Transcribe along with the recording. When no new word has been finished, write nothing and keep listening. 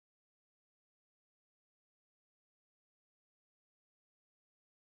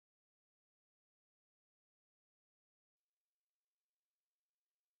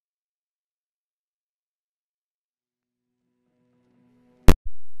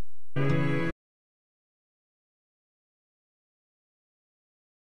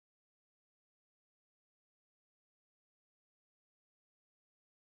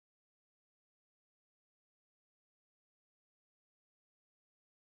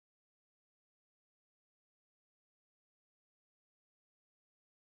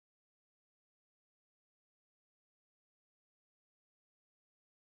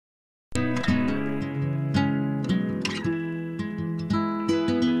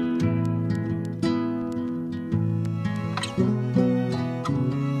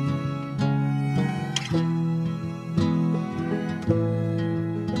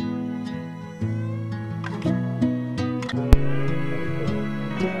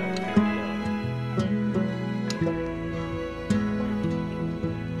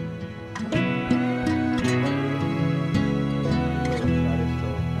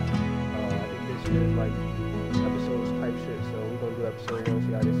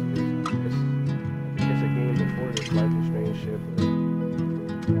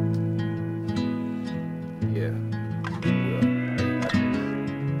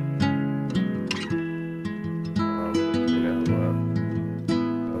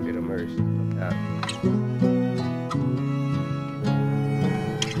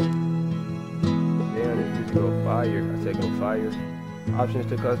Fire. Options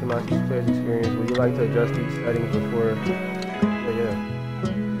to customize each player's experience. Would you like to adjust these settings before? Yeah.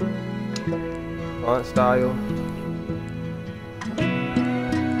 Font style.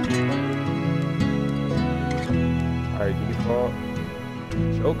 Alright, default.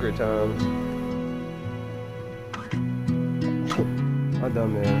 Joker time. My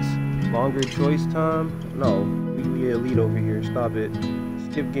dumb ass. Longer choice time? No, we elite over here. Stop it.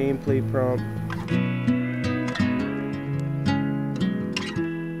 Skip gameplay prompt.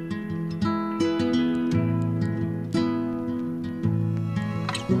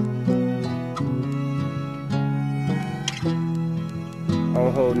 I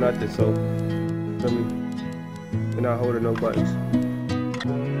don't hold nothing, so feel me? We're not holding no buttons.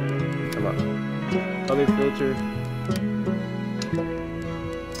 Come on. Color filter.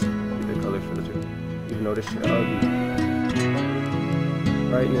 The color filter. Even though this shit ugly.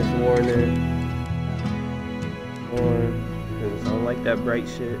 Brightness warning. On. Because I don't like that bright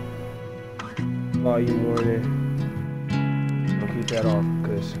shit. Volume warning. I'll keep that off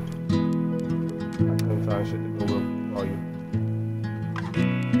because I couldn't find shit to go with volume.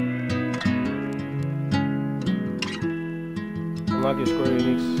 Unlock your Square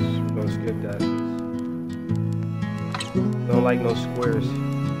Enix. We're gonna skip that. Don't like no squares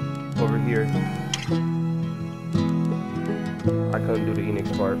over here. I couldn't do the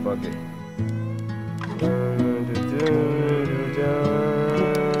Enix part, fuck it.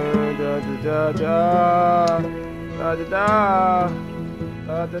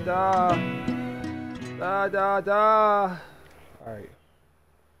 Alright.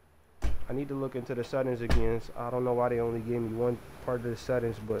 I need to look into the settings again. I don't know why they only gave me one part of the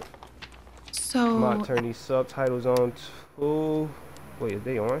settings, but so I'm not turn these subtitles on too. Wait, is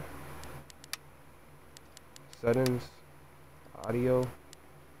they on? Settings, audio. I'm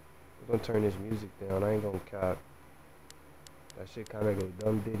gonna turn this music down. I ain't gonna cap. That shit kind of go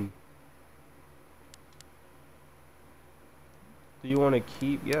dumb diddy. Do you want to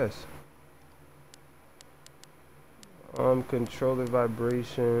keep? Yes. Controller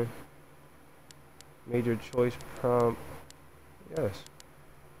vibration. Major choice prompt. Yes.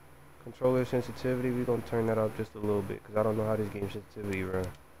 Controller sensitivity. We're gonna turn that up just a little bit because I don't know how this game sensitivity runs.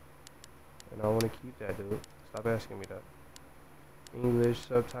 And I want to keep that, dude. Stop asking me that. English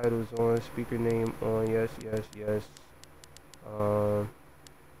subtitles on. Speaker name on. Yes, yes, yes.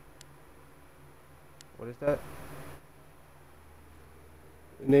 What is that?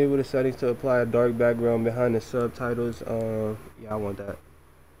 Enable the settings to apply a dark background behind the subtitles. Yeah, I want that.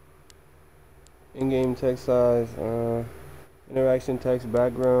 In-game text size. Interaction text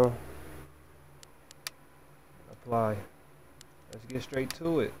background. Apply. Let's get straight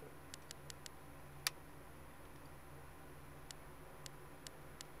to it.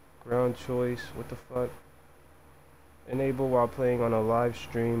 Ground choice. What the fuck? Enable while playing on a live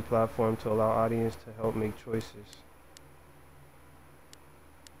stream platform to allow audience to help make choices.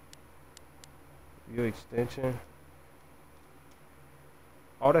 View extension.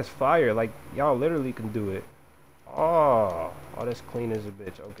 Oh, that's fire. Like, y'all literally can do it. Oh, that's clean as a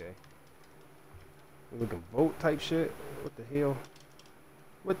bitch. Okay. We looking vote type shit. What the hell?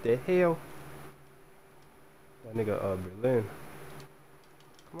 What the hell? That nigga, Berlin.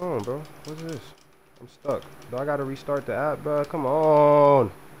 Come on, bro. What's this? I'm stuck. Do I gotta restart the app, bro? Come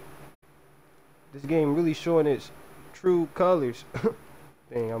on. This game really showing its true colors.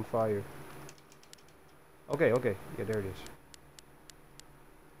 thing. I'm fire. Okay, okay. Yeah, there it is.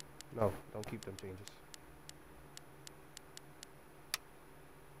 No, don't keep them changes.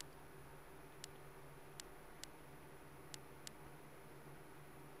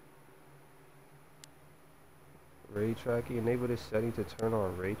 Ray tracking. Enable this setting to turn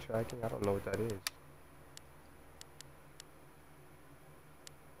on ray tracking. I don't know what that is.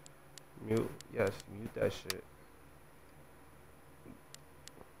 Mute. Yes, mute that shit.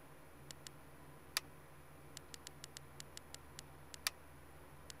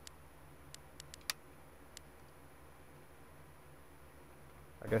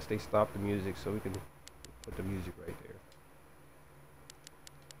 I guess they stopped the music so we can put the music right there.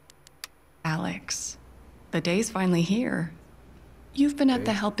 Alex, the day's finally here. You've been at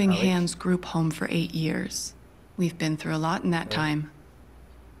the Helping Hands group home for 8 years. We've been through a lot in that time.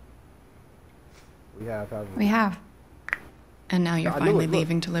 We have, haven't we? We have. And now you're finally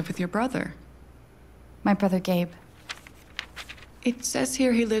leaving to live with your brother. My brother Gabe. It says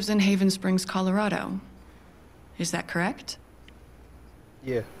here he lives in Haven Springs, Colorado. Is that correct?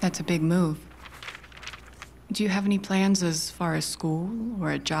 Yeah. That's a big move. Do you have any plans as far as school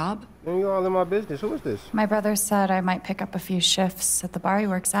or a job? Then you all in my business. Who is this? My brother said I might pick up a few shifts at the bar he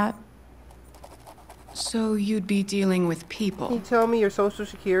works at. So you'd be dealing with people? Can you tell me your social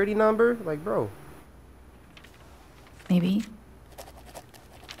security number? Like, bro. Maybe.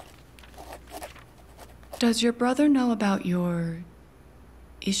 Does your brother know about your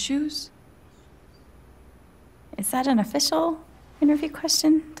issues? Is that an official interview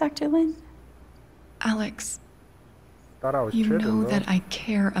question, Dr. Lin? Alex, thought I was you tripping, know bro. that I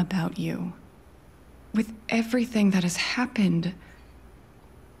care about you. With everything that has happened,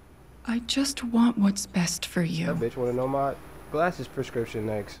 I just want what's best for you. That bitch wanna know my glasses prescription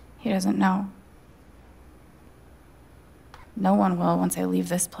next. He doesn't know. No one will once I leave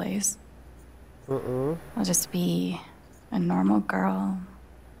this place. I'll just be a normal girl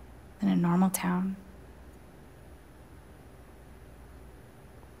in a normal town.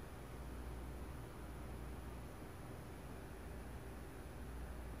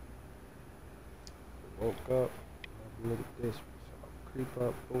 Woke up, look at this, creep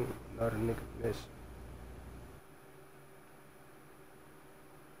up, boom, not a nigga miss.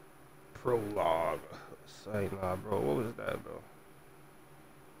 Prologue. Say, nah, bro, what was that, bro?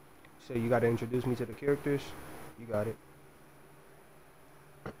 So you gotta introduce me to the characters? You got it.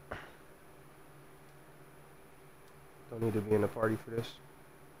 Don't need to be in the party for this.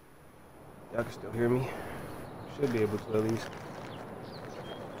 Y'all can still hear me. Should be able to at least.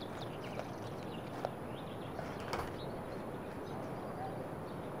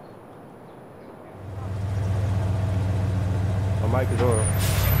 My mic is on.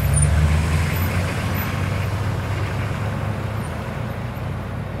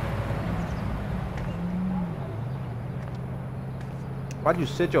 Why'd you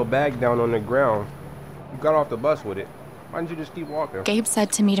sit your bag down on the ground? You got off the bus with it. Why didn't you just keep walking? Gabe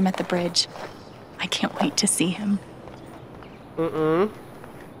said to meet him at the bridge. I can't wait to see him.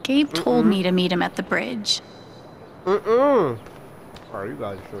 Gabe told me to meet him at the bridge. Alright, you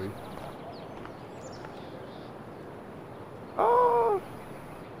guys are shorty. Oh.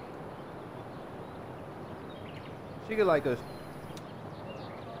 She get like a...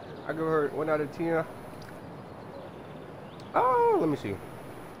 I give her 1 out of 10. Oh, let me see.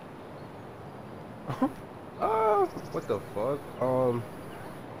 Oh, what the fuck?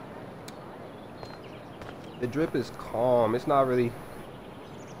 The drip is calm. It's not really...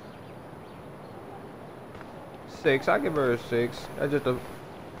 6. I give her a 6. That's just a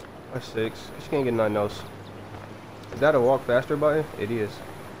 6. She can't get nothing else. Is that a walk faster button? It is.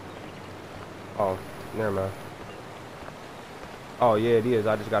 Oh, never mind. Oh yeah, it is.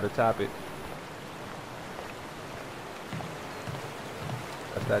 I just gotta tap it.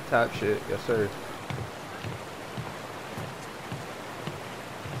 That's that tap shit. Yes, sir.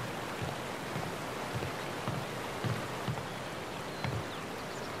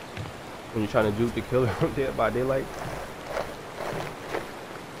 When you're trying to juke the killer on Dead by Daylight.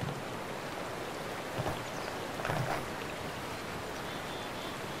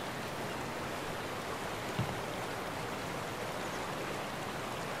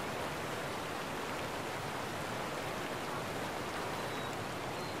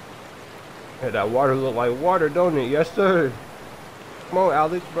 Yeah, that water look like water, don't it? Yes, sir. Come on,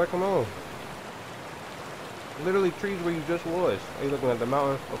 Alex, bro, come on. Literally trees where you just was. Are you looking at the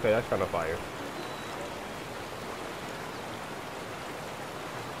mountain? Okay, that's kind of fire.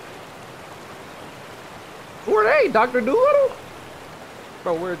 Who are they? Dr. Doolittle?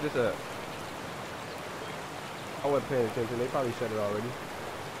 Bro, where's this at? I wasn't paying attention. They probably said it already.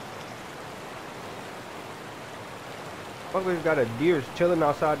 Fuckers got a deer chilling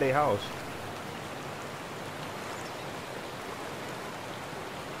outside their house.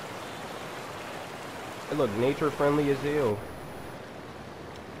 It look nature friendly as hell.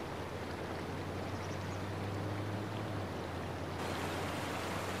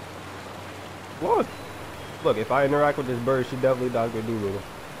 Look. Look, if I interact with this bird, she definitely Dr. Doolittle.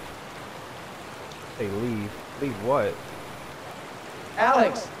 Hey, leave. Leave what?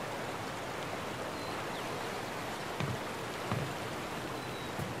 Alex!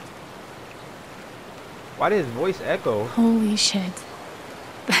 Why did his voice echo? Holy shit.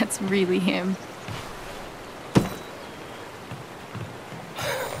 That's really him.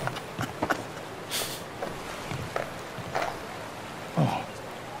 Oh.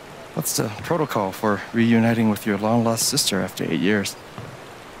 What's the protocol for reuniting with your long-lost sister after 8 years?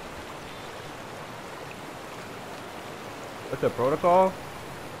 What's the protocol?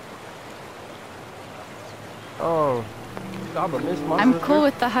 Oh, stop it, miss my I'm sister. cool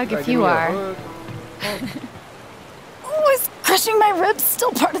with the hug Gotta if give you me a are. hug. Oh, is crushing my ribs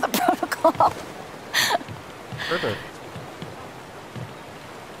still part of the protocol? Perfect.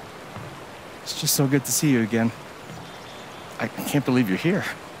 It's just so good to see you again. I can't believe you're here.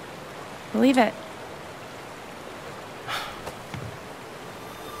 Believe it.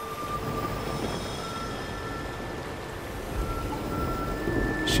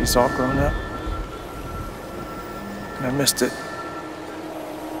 She's all grown up. And I missed it.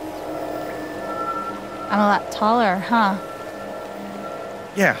 I'm a lot taller, huh?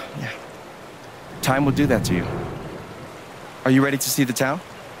 Yeah. Time will do that to you. Are you ready to see the town?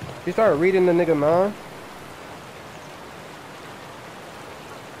 She started reading the nigga mind.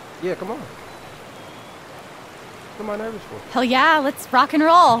 Yeah, come on. Come on, nervous for? Hell yeah, let's rock and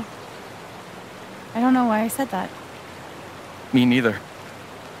roll. I don't know why I said that. Me neither.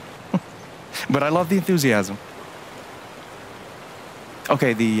 But I love the enthusiasm.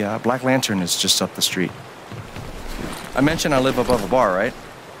 Okay, the Black Lantern is just up the street. I mentioned I live above a bar, right?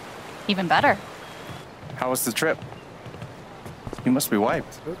 Even better. How was the trip? You must be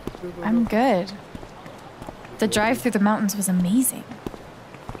wiped. I'm good. The drive through the mountains was amazing.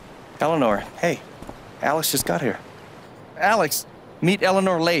 Eleanor, hey, Alex just got here. Alex, meet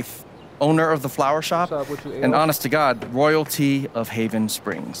Eleanor Lath, owner of the flower shop, What's up with you, and Ale? honest to God, royalty of Haven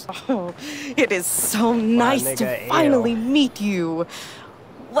Springs. Oh, it is so nice nigga, to Ale. finally meet you.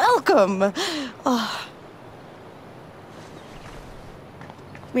 Welcome. Oh.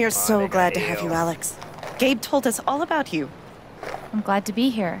 We are so nigga, glad to have you, Ale. Alex. Gabe told us all about you. I'm glad to be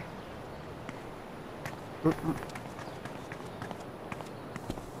here.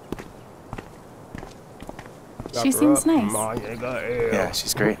 She seems nice. My nigga, Ale. Yeah,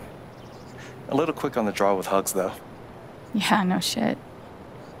 she's great. A little quick on the draw with hugs, though. Yeah, no shit.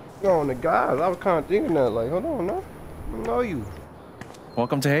 Yo, the guys, I was kind of thinking that, like, hold on, no, I know you.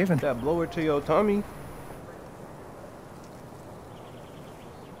 Welcome to Haven. That blower to your tummy.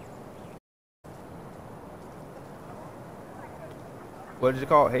 What is it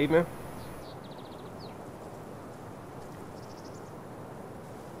called, Haven?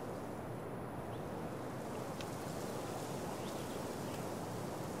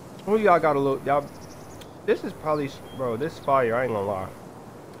 Who y'all got a little, y'all, this is probably, bro, this is fire, I ain't gonna lie.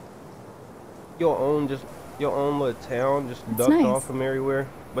 Your own little town, just It's ducked nice. off from everywhere.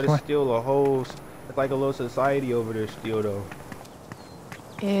 But it's What? still a whole, it's like a little society over there still though.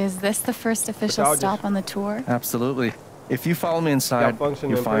 Is this the first official y'all stop just- on the tour? Absolutely. If you follow me inside,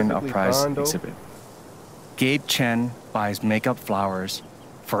 functioning you'll find a perfectly prize fine, though. exhibit. Gabe Chen buys makeup flowers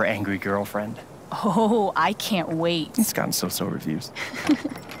for her angry girlfriend. Oh, I can't wait. It's gotten so-so reviews.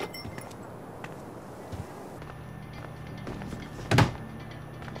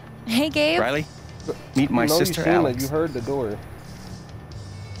 Hey, Gabe. Riley, meet my You know sister you seem like Alex. you heard the door.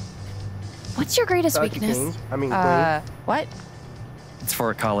 What's your greatest Dr. weakness? King. I mean, What? It's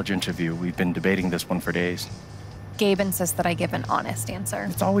for a college interview. We've been debating this one for days. Gabe insists that I give an honest answer.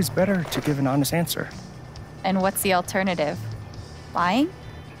 It's always better to give an honest answer. And what's the alternative? Lying?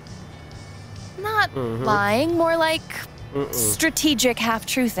 Not Mhm. lying, more like Mm-mm. strategic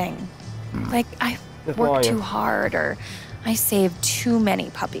half-truthing. Like, I Just work lying. too hard or I saved too many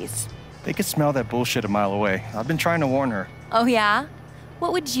puppies. They could smell that bullshit a mile away. I've been trying to warn her. Oh, yeah?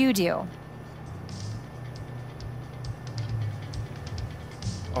 What would you do?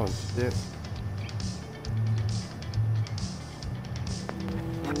 Oh shit.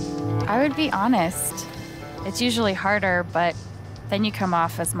 I would be honest. It's usually harder, but then you come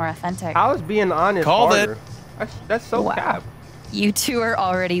off as more authentic. I was being honest. Called it. harder. That's so Wow. cap. You two are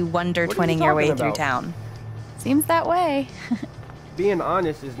already wonder What are you twinning your way talking through about? town. Seems that way. Being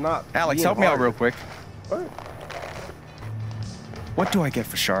honest is not. Alex, being help me out hard. real quick. What? What do I get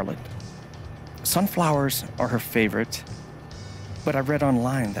for Charlotte? Sunflowers are her favorite, but I read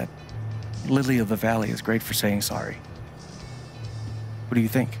online that Lily of the Valley is great for saying sorry. What do you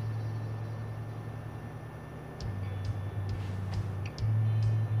think?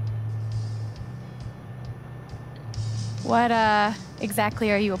 What,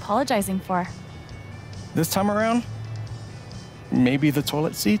 exactly are you apologizing for? This time around, maybe the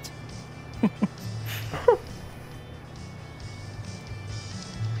toilet seat?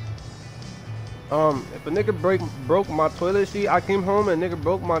 If a nigga broke my toilet seat, I came home and a nigga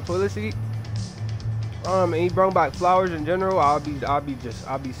broke my toilet seat, and he brought back flowers in general, I'll be sick.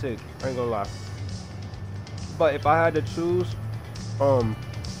 I ain't gonna lie. But if I had to choose, oh,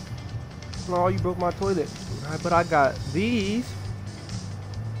 you broke my toilet. Alright, but I got these.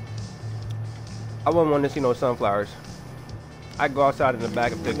 I wouldn't want to see no sunflowers. I'd go outside in the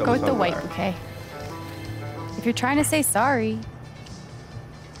back and pick up Go a with the sunflower. white bouquet. If you're trying to say sorry.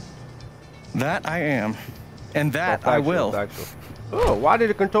 That I am. And that Oh, I factual, will. factual. Oh, why did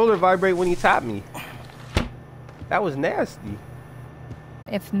the controller vibrate when he tapped me? That was nasty.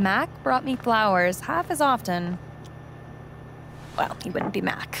 If Mac brought me flowers half as often, well, he wouldn't be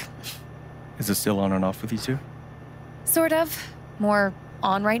Mac. Is it still on and off with you two? Sort of. More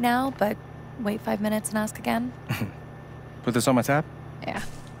on right now, but wait 5 minutes and ask again. Put this on my tab? Yeah.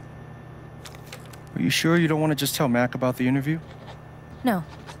 Are you sure you don't want to just tell Mac about the interview? No,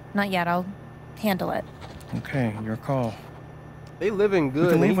 not yet. I'll handle it. Okay, your call. They living We good.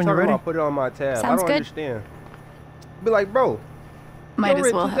 can And leave he's when you're talking ready. about put it on my tab. I Sounds don't good. understand. Be like, bro, Might as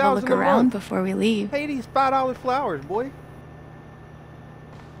rent well have a look $2,000 a around month. before we leave. Pay these $5 flowers, boy.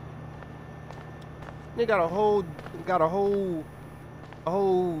 They got a whole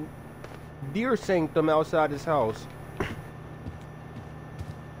deer sanctum outside his house.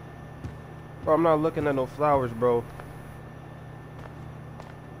 Bro, I'm not looking at no flowers, bro.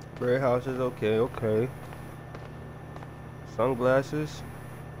 Gray house is okay. Sunglasses?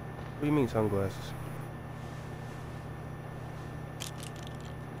 What do you mean sunglasses?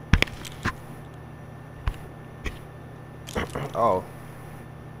 Oh.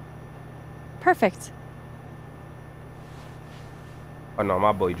 Perfect. Oh no,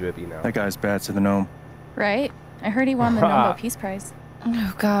 my boy drippy now. That guy's bad to the gnome. Right? I heard he won the Nobel Peace Prize.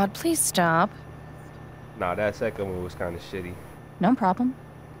 Oh, God, please stop. Nah, that second one was kind of shitty. No problem.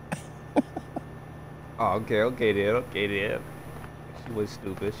 Oh, okay then. She was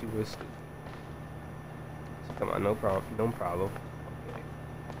stupid. Come on, no problem. Okay.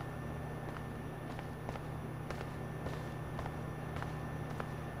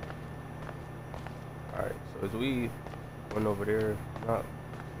 Alright, so as we went over there,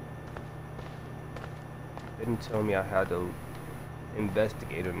 didn't tell me I had to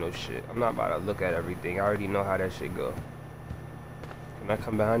investigate or no shit. I'm not about to look at everything. I already know how that shit go. Can I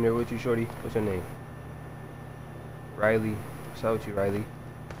come behind there with you, shorty? What's your name? Riley. What's up with you, Riley?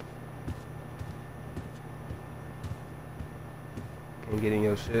 Can't get in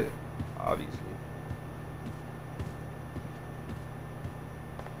your shit? Obviously.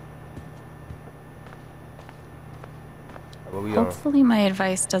 What we on? Hopefully my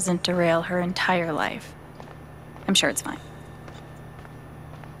advice doesn't derail her entire life. I'm sure it's fine.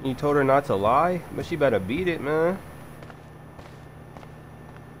 You told her not to lie? But she better beat it, man.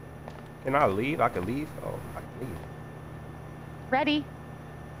 Can I leave? I can leave? Oh, I can leave. Ready?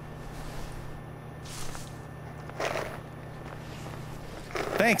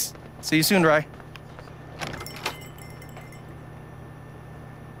 Thanks. See you soon, Rye.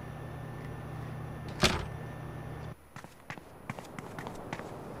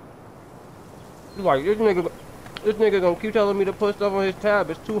 You like, this nigga gonna keep telling me to put stuff on his tab.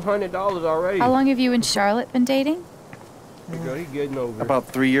 It's $200 already. How long have you and Charlotte been dating? Girl, he getting over. About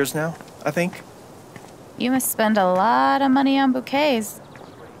 3 years now, I think. You must spend a lot of money on bouquets.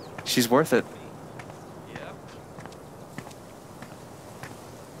 She's worth it. Yep.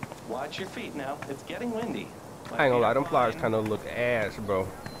 Watch your feet now. It's getting windy. I ain't gonna lie, them flowers kind of look ass, bro.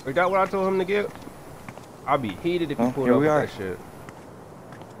 Is that what I told him to get? I'd be heated if you Well, pulled here up we with are. that shit.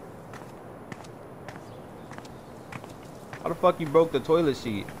 How the fuck you broke the toilet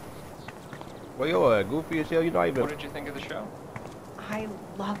seat? Well, yo, goofy as hell. You not even. What did you think of the show? I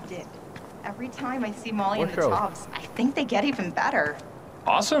loved it. Every time I see Molly What in the show? tubs, I think they get even better.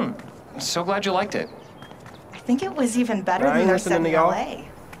 Awesome. So glad you liked it. I think it was even better I than ain't their listening set to in y'all. LA.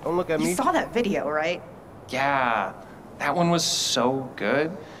 Don't look at You me. saw that video, right? Yeah, that one was so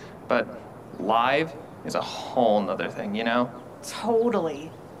good, but live is a whole nother thing, you know?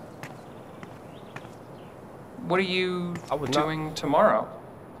 Totally. What are you I was not- doing tomorrow?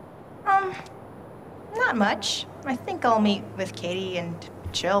 Not much. I think I'll meet with Katie and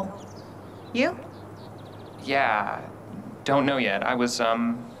chill. You? Yeah, don't know yet. I was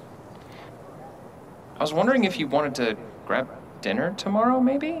wondering if you wanted to grab dinner tomorrow,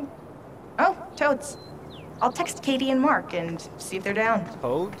 maybe? Oh, totes. I'll text Katie and Mark and see if they're down.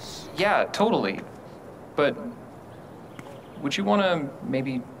 Toads? Yeah, totally. But would you want to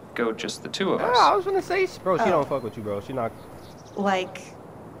maybe go just the two of us? Yeah, I was gonna say, bro, she don't fuck with you, bro. She not. Like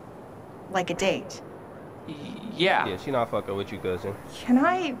a date. Yeah. Yeah, she not fucking with you, cousin. Can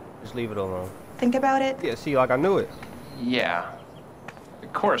I Just leave it alone. think about it? Yeah, see, like I knew it. Yeah.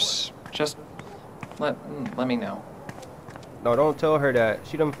 Of course. Just let me know. No, don't tell her that.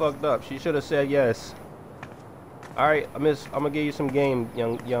 She done fucked up. She should have said yes. All right, I'm gonna give you some game,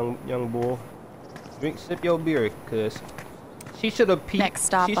 young bull. Sip your beer, cause she should have peeped. Next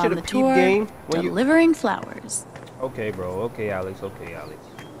stop she on should the have peeped tour, game when delivering flowers. Okay, bro. Okay, Alex. Okay, Alex.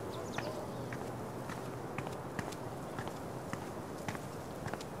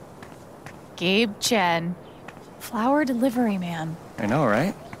 Gabe Chen, flower delivery man. I know,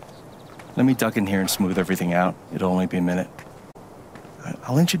 right? Let me duck in here and smooth everything out. It'll only be a minute.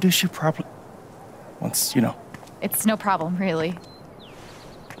 I'll introduce you properly. Once, you know. It's no problem, really.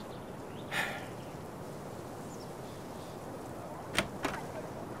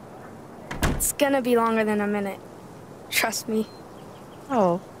 It's gonna be longer than a minute. Trust me.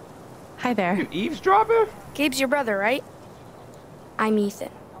 Oh, hi there. You eavesdropping? Gabe's your brother, right? I'm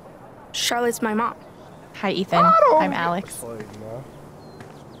Ethan. Charlotte's my mom. Hi, Ethan. I'm Alex.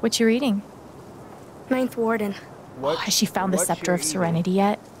 What you reading? Ninth Warden. Oh, has she found the Scepter of Serenity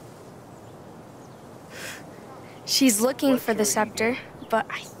yet? She's looking for the scepter, but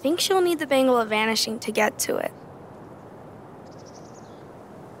I think she'll need the Bangle of Vanishing to get to it.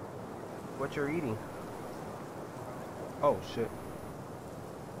 What you're eating? Oh shit.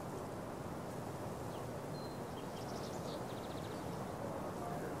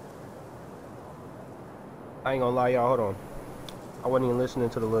 I ain't gonna lie, y'all. Hold on. I wasn't even listening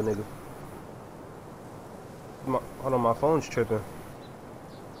to the little nigga. Hold on, my phone's tripping.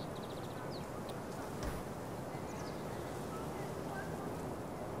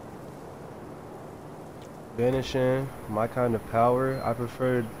 Vanishing, my kind of power. I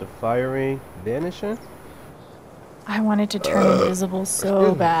prefer the firing. Vanishing? I wanted to turn invisible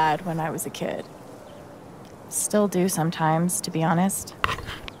so bad when I was a kid. Still do sometimes, to be honest.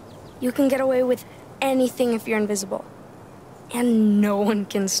 You can get away with anything if you're invisible. And no one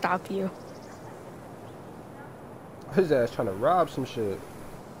can stop you. His ass trying to rob some shit.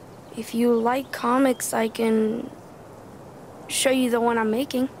 If you like comics, I can show you the one I'm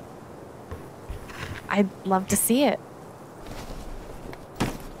making. I'd love to see it.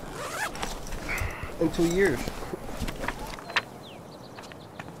 In 2 years.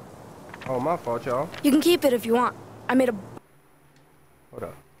 Oh, my fault, y'all. You can keep it if you want. I made a... Hold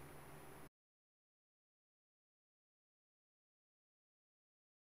up.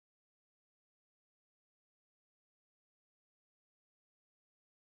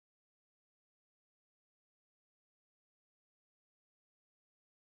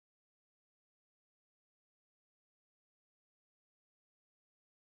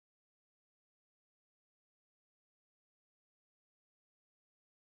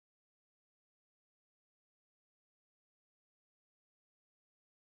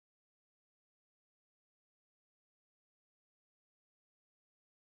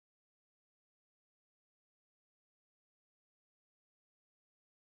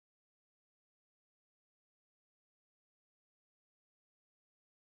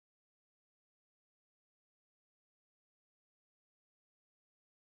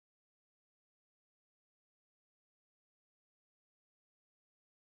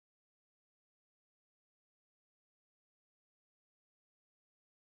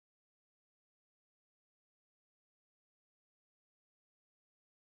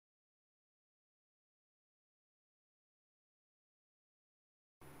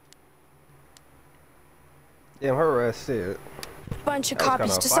 Damn, her ass said. bunch of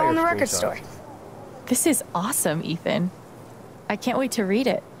copies to sell in the record store. This is awesome, Ethan. I can't wait to read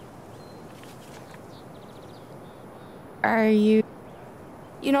it. Are you...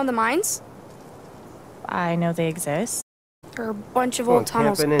 You know the mines? I know they exist. There are a bunch of old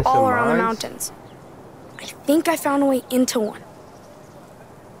tunnels all around the mountains. I think I found a way into one.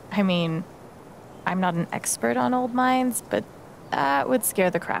 I mean, I'm not an expert on old mines, but that would scare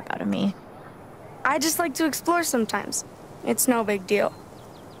the crap out of me. I just like to explore sometimes. It's no big deal.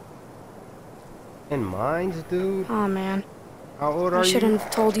 In mines, dude? Oh man. How old are you? I shouldn't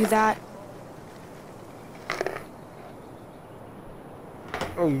have told you that.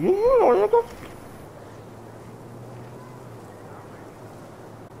 Oh, you know, nigga.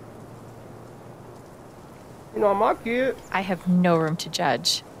 You know, my kid. I have no room to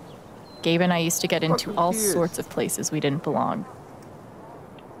judge. Gabe and I used to get into Fucking all kids. sorts of places we didn't belong.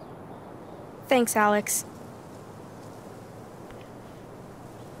 Thanks, Alex.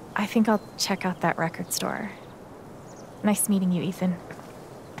 I think I'll check out that record store. Nice meeting you, Ethan.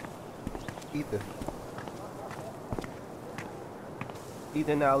 Ethan.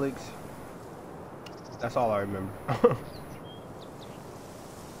 Ethan, Alex. That's all I remember.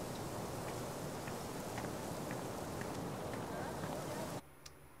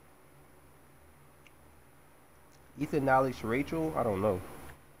 Ethan, Alex, Rachel? I don't know.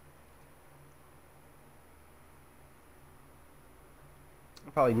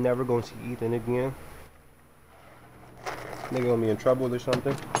 I'm probably never gonna see Ethan again. Nigga gonna be in trouble or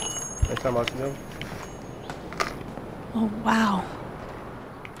something next time I see him. Oh, wow.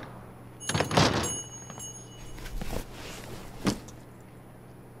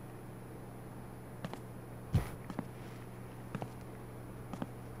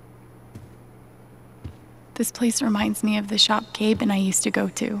 This place reminds me of the shop Gabe and I used to go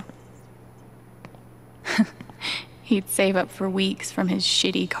to. He'd save up for weeks from his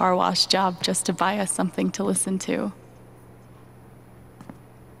shitty car wash job just to buy us something to listen to.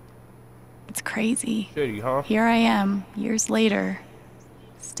 It's crazy. Shitty, huh? Here I am, years later,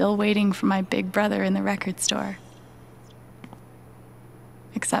 still waiting for my big brother in the record store.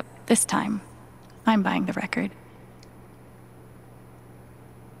 Except this time, I'm buying the record.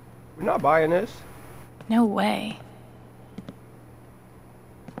 We're not buying this. No way.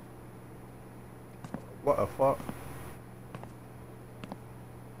 What the fuck?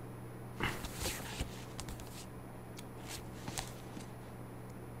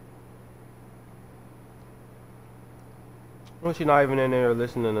 Well, she's not even in there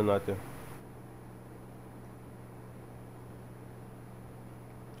listening to nothing.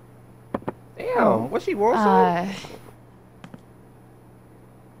 Damn, what she wants?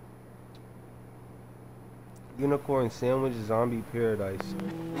 Unicorn sandwich, zombie paradise.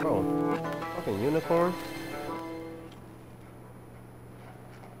 Oh, fucking unicorn.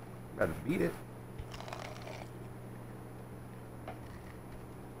 Gotta beat it.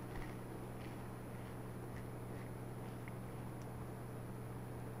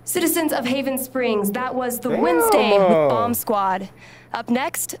 Citizens of Haven Springs, that was the Damn. Wednesday with Bomb Squad. Up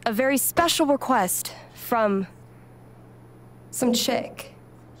next, a very special request from some chick.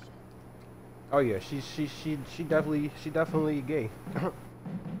 Oh yeah, she definitely gay. She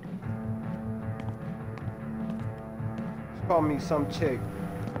called me some chick.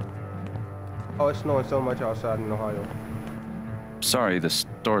 Oh, it's snowing so much outside in Ohio. Sorry, the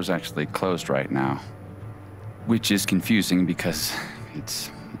store's actually closed right now. Which is confusing because it's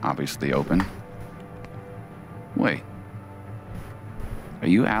obviously open. Wait. Are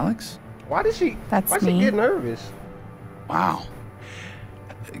you Alex? Why did she? That's why me. she get nervous? Wow.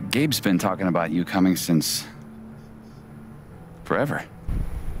 Gabe's been talking about you coming since forever.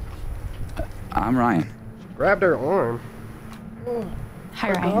 I'm Ryan. She grabbed her arm.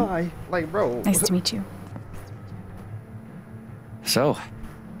 Hi, Ryan. Hi. Like, bro. Nice to meet you. So,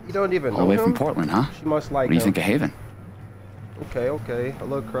 You don't even all know the way him? from Portland, huh? She must like What do you him. think of Haven? Okay. A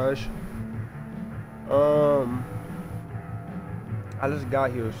little crush. I just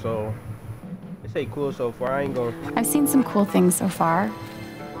got here, so it's ain't cool so far. I ain't gonna. I've seen some cool things so far.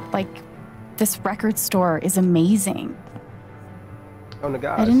 Like, this record store is amazing. On the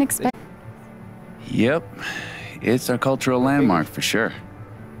guys. I didn't expect. Yep. It's a cultural landmark for sure.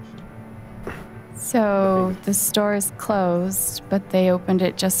 So, the store is closed, but they opened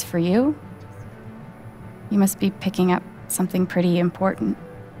it just for you? You must be picking up something pretty important.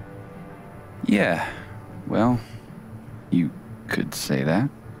 Yeah. Well, you could say that.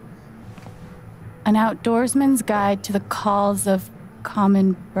 An outdoorsman's guide to the calls of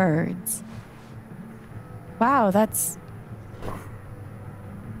common birds. Wow, that's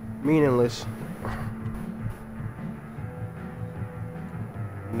Meaningless.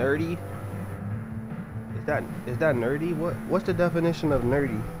 Nerdy? Is that nerdy? What's the definition of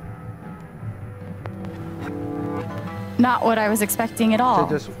nerdy? not what I was expecting at all.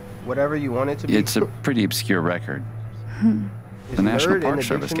 So just whatever you want it to be. It's a pretty obscure record. Is The National nerd in Park the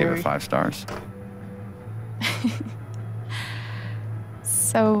Service gave it dictionary? 5 stars.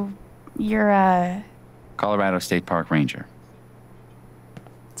 So, you're a... Colorado State Park Ranger.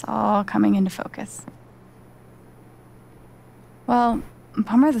 It's all coming into focus. Well,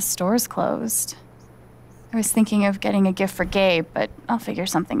 bummer the store's closed. I was thinking of getting a gift for Gabe, but I'll figure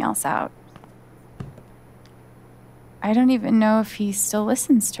something else out. I don't even know if he still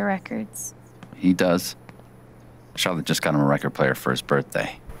listens to records. He does. Charlotte just got him a record player for his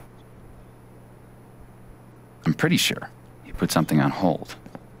birthday. I'm pretty sure he put something on hold.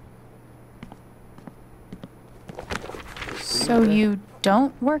 So you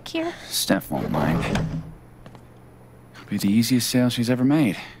don't work here? Steph won't mind. It'll be the easiest sale she's ever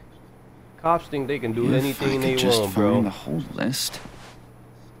made. Cops think they can do If anything I they could just want, find bro. the whole list.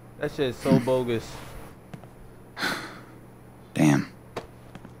 That shit's so bogus. Damn.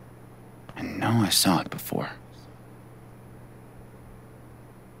 I know I saw it before.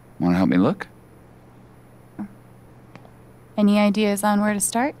 Want to help me look? Any ideas on where to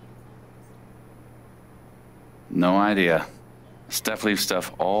start? No idea. Steph leaves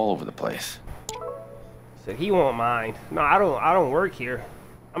stuff all over the place. Said he won't mind. No, I don't work here.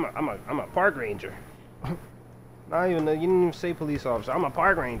 I'm a park ranger. Not even you didn't even say police officer. I'm a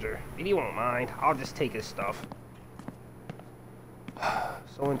park ranger. He won't mind. I'll just take his stuff.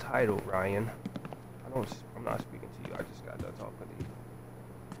 So entitled, Ryan. I'm not speaking to you. I just got done talking to you.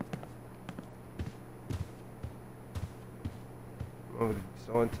 Oh,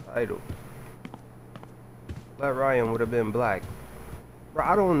 so entitled. That Ryan would have been black. Bro,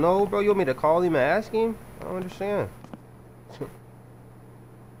 I don't know, bro. You want me to call him and ask him? I don't understand.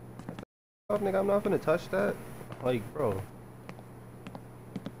 Nigga, I'm not gonna touch that. Like, bro.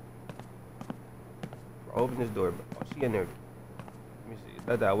 Open this door, bro. Oh, she in there. Let me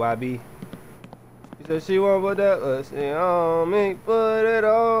see. Is that YB? She said she won't put that pussy on me. Put it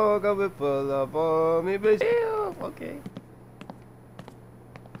on. Come and pull up on me, bitch. Yeah, okay.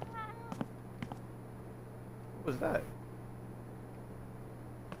 What was that?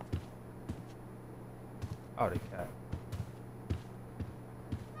 Oh, the cat.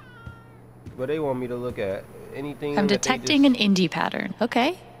 But they want me to look at anything. I'm detecting an indie pattern.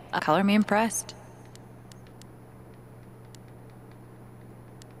 Okay. Color me impressed.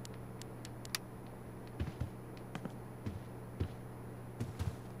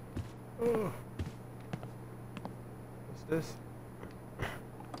 Oh. What's this?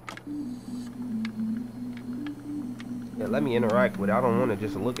 Yeah, let me interact with it. I don't want to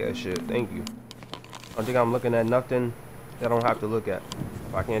just look at shit. Thank you. I don't think I'm looking at nothing that I don't have to look at.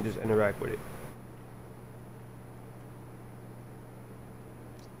 If I can't just interact with it.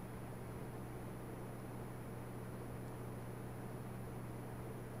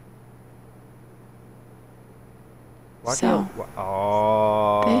 Why So,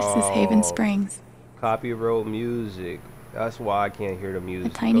 this is Haven Springs. Copy Road music. That's why I can't hear the A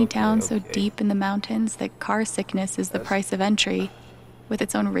music. tiny Okay, town so okay. deep in the mountains that car sickness is the That's- price of entry, with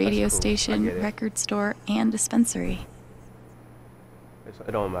its own radio cool. I station, get it. record store, and dispensary.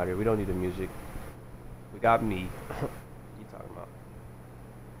 It don't matter. We don't need the music. We got me. What you talking about?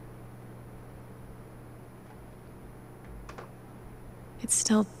 It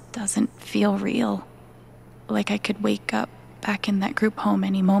still doesn't feel real. Like I could wake up back in that group home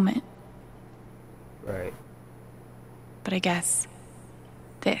any moment. Right. But I guess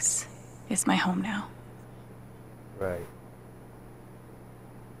this is my home now. Right.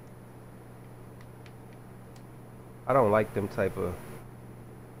 I don't like them type of.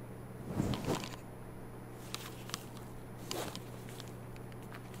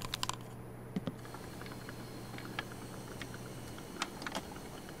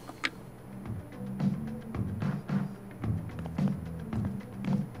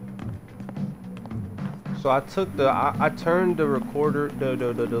 So I took I turned the recorder, the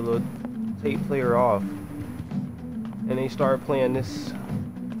little tape player off, and they started playing this.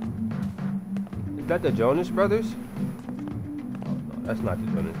 Is that the Jonas Brothers? Oh, no, that's not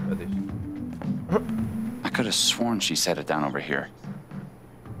the Jonas Brothers. I could have sworn she set it down over here.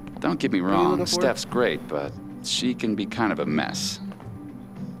 Don't get me What are you wrong, looking for? Steph's great, but she can be kind of a mess.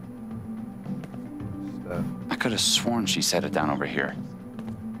 Stuff. I could have sworn she set it down over here.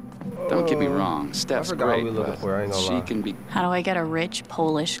 Don't get me wrong, Steph's forgot what great, we were looking but for, I ain't gonna she lie. can be... How do I get a rich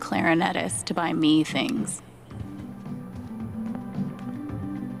Polish clarinetist to buy me things?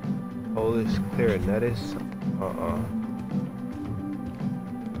 Polish clarinetist?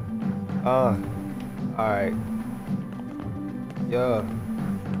 Alright. Yeah.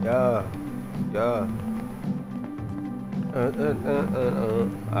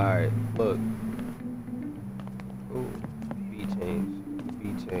 Alright, look. Ooh, beat change.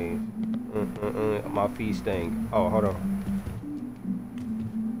 My feet stink. Oh, hold on.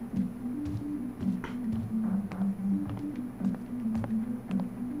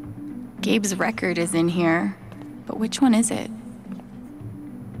 Gabe's record is in here, but which one is it?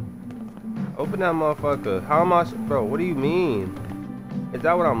 Open that motherfucker. How am I, bro? What do you mean? Is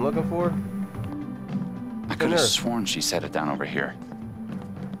that what I'm looking for? I could have sworn she set it down over here.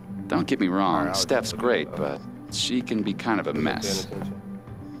 Don't get me wrong, Alright, I'll Steph's just- great, but she can be kind of a mess. Paying attention.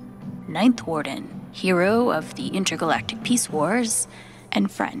 Ninth Warden. hero of the intergalactic peace wars,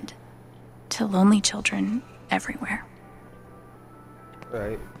 and friend to lonely children everywhere.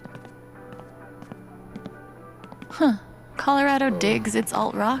 Right. Huh. Colorado digs its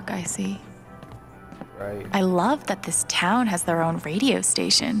alt rock, I see. Right. I love that this town has their own radio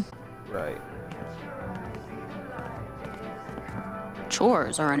station. Right.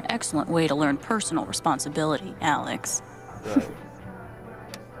 Chores are an excellent way to learn personal responsibility, Alex. Right.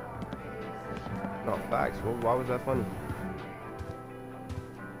 No, facts. Why was that funny?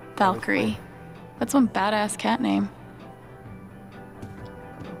 Valkyrie. That's one badass cat name.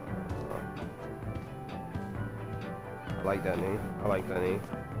 I like that name. I like that name.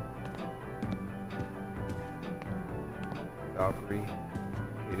 Valkyrie.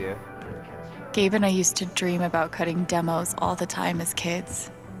 Yeah. Gabe and I used to dream about cutting demos all the time as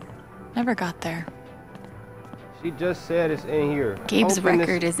kids. Never got there. She just said it's in here. Gabe's Open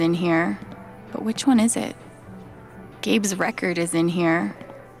record is in here, but which one is it? Gabe's record is in here,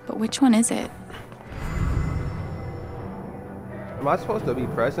 but which one is it? Am I supposed to be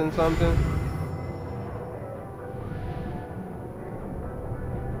pressing something?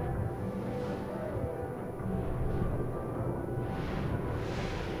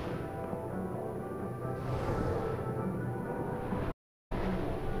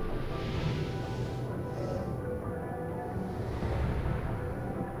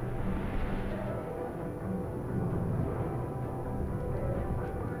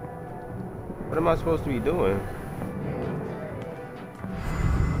 What am I supposed to be doing?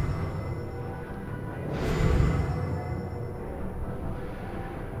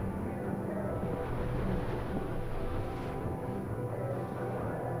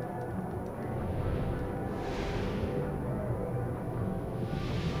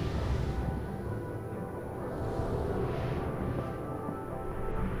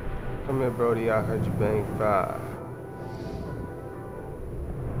 Come here, Brody. I heard you bang 5.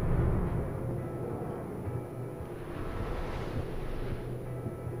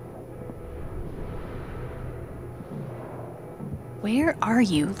 Where are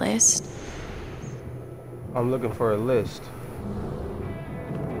you, List? I'm looking for a list.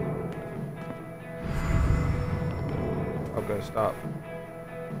 Okay, stop.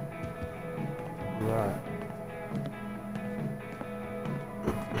 Alright.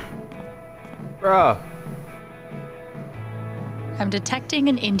 Bruh. I'm detecting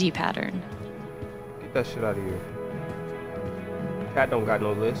an indie pattern. Get that shit out of here. Cat don't got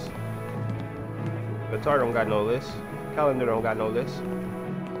no list. Guitar don't got no list. Calendar don't got no list.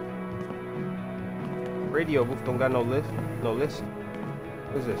 Radio booth don't got no list. No list.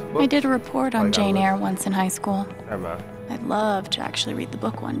 What is this? Book? I did a report on Jane Eyre once in high school. Never mind. I'd love to actually read the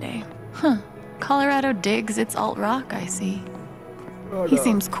book one day. Huh. Colorado digs its alt rock, I see. Oh, He no.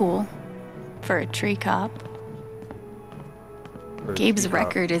 seems cool. For a tree cop. For a Gabe's tree cop.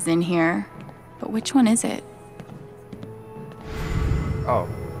 record is in here. But which one is it? Oh.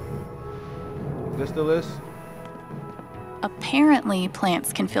 Is this the list? Apparently,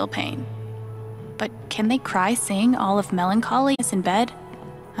 plants can feel pain. But can they cry, sing all of melancholy in bed?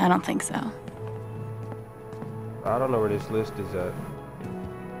 I don't think so. I don't know where this list is at.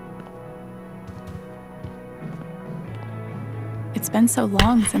 It's been so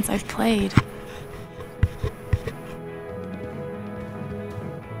long since I've played.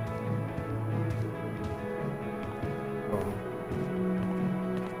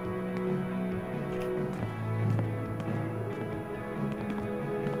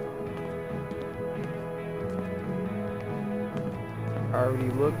 I already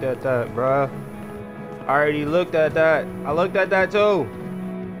looked at that, bruh. I already looked at that. I looked at that too.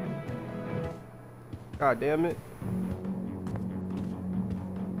 God damn it.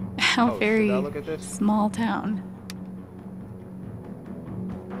 How Oh, very should I look at this? small town.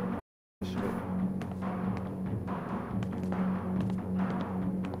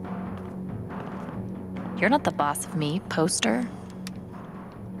 You're not the boss of me, poster.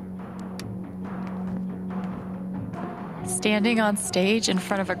 Standing on stage in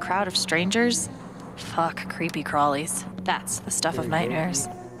front of a crowd of strangers? Fuck creepy crawlies. That's the stuff of nightmares.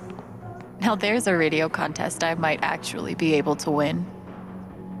 Now there's a radio contest I might actually be able to win.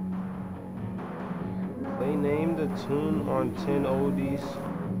 They named the tune on 10 oldies.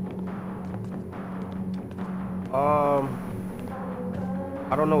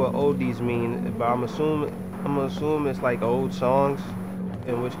 I don't know what oldies mean, but I'm gonna assume it's like old songs.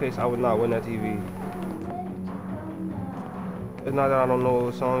 In which case, I would not win that TV. It's not that I don't know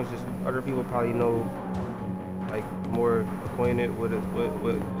old songs, just other people probably know, like, more acquainted with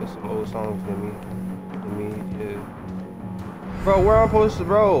some old songs than me. Yeah. Bro, where am I supposed to,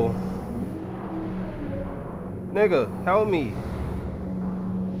 bro? Nigga, help me.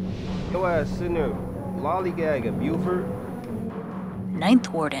 Your ass sitting there lollygagging, Buford. Ninth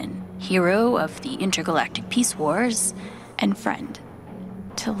Warden, hero of the intergalactic peace wars, and friend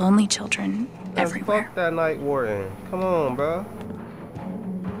to lonely children everywhere. Fuck that Night Warden. Come on, bro.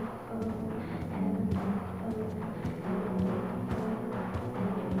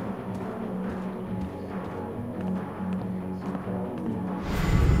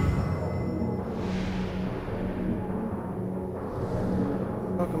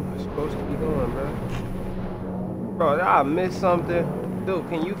 What the fuck am I supposed to be doing, bro? Bro, I missed something. Dude,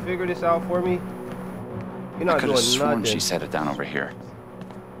 can you figure this out for me? You're not I could doing have sworn nothing. she set it down over here.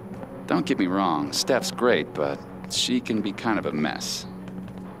 Don't get me wrong, Steph's great, but she can be kind of a mess.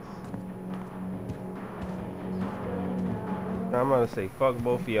 I'm gonna say fuck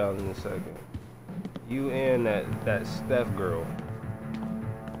both of y'all in a second. You and that Steph girl.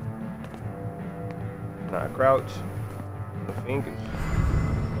 Nah, crouch. The fingers.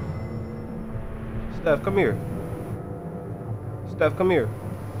 Steph, come here. Steph, come here.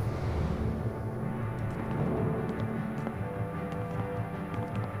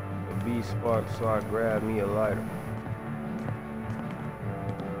 The bee sparked, so I grabbed me a lighter.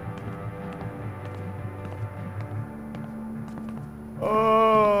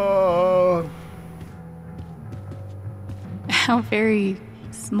 Oh. How very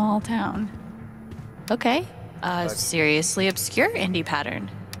small town. Okay. Seriously obscure indie pattern.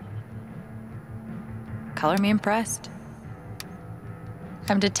 Color me impressed.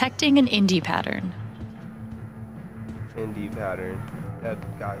 I'm detecting an indie pattern. Indie pattern. That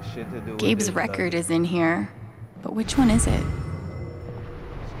got shit to do with Gabe's this, record is in here, but which one is it?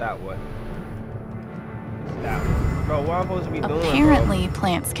 It's that one. It's that one. Bro, what am I supposed to be doing, Apparently,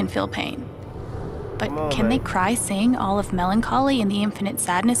 plants can feel pain. But Come on, can they man. cry, sing all of melancholy and the infinite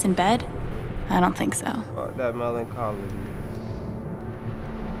sadness in bed? I don't think so. Fuck that melancholy.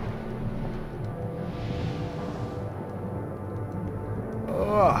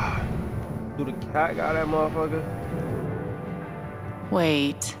 Ugh. Do the cat got that motherfucker?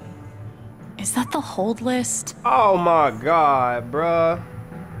 Wait. Is that the hold list? Oh my god, bruh.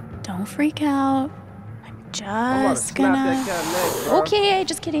 Don't freak out. I'm I'm about to just snap gonna. that cat neck, bro. Okay,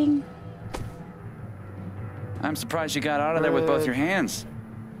 just kidding. I'm surprised you got out of there with both your hands.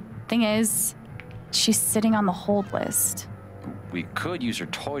 Thing is, she's sitting on the hold list. We could use her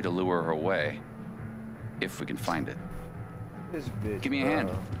toy to lure her away. If we can find it. This bitch. Give me a hand.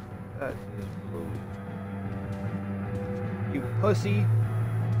 That is rude. You pussy.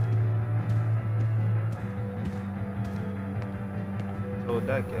 Told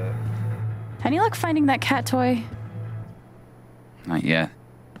that cat. Any luck finding that cat toy? Not yet.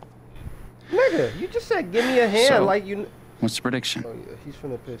 Nigga, you just said give me a hand So, like you. What's the prediction? Oh yeah, he's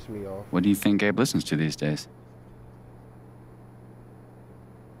finna piss me off. What do you think Gabe listens to these days?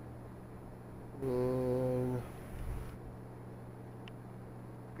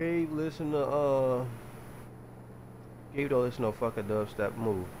 Gabe listen to Gabe don't listen to fucking dubstep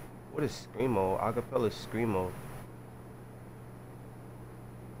move. What is screamo? Acapella screamo.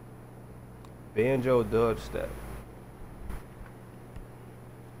 Banjo dubstep.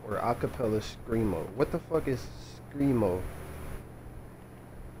 Or acapella screamo. What the fuck is screamo?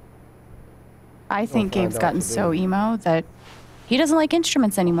 I think find Gabe's out gotten today. so emo that he doesn't like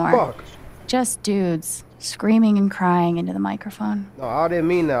instruments anymore. Fuck. Just dudes screaming and crying into the microphone. No, I didn't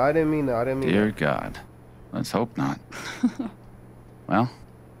mean that. I didn't mean that. I didn't mean Dear that. God. Let's hope not. Well,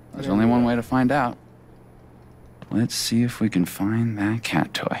 there's only one way to find out. Let's see if we can find that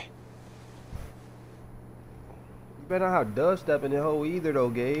cat toy. You better not have dubstep in the hole either though,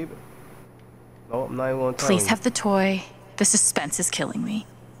 Gabe. No, I'm not even gonna tell Please you. have the toy. The suspense is killing me.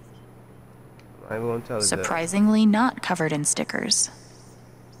 I'm not even gonna tell you that. Surprisingly not covered in stickers.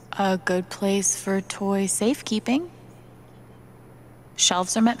 A good place for toy safekeeping.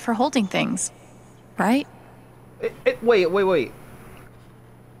 Shelves are meant for holding things, right? Wait.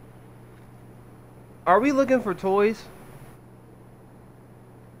 Are we looking for toys?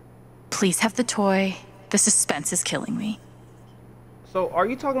 Please have the toy. The suspense is killing me. So, are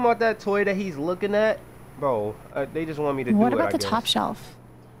you talking about that toy that he's looking at? Bro, they just want me to do What it, about I the guess. top shelf?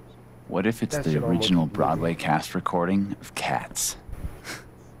 What if it's That the shit almost original blew me. Broadway cast recording of Cats?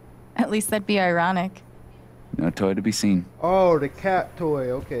 At least that'd be ironic. No toy to be seen. Oh, the cat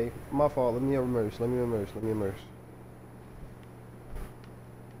toy. Okay, my fault. Let me immerse.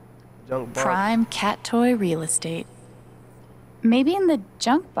 Junk box. Prime cat toy real estate. Maybe in the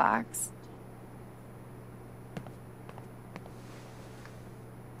junk box.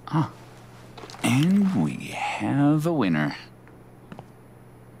 And we have a winner.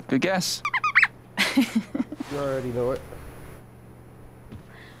 Good guess. You already know it.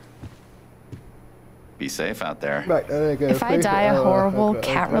 Be safe out there. If I die a horrible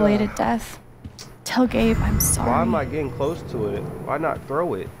cat-related death, tell Gabe I'm sorry. Why am I getting close to it? Why not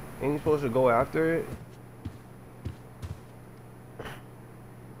throw it? Ain't you supposed to go after it?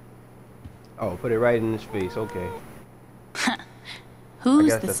 Oh, put it right in his face. Okay.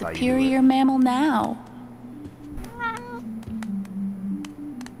 Who's the superior mammal now?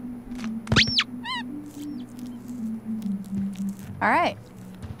 All right.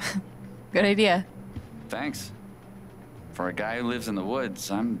 Good idea. Thanks. For a guy who lives in the woods,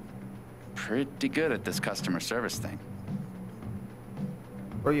 I'm pretty good at this customer service thing.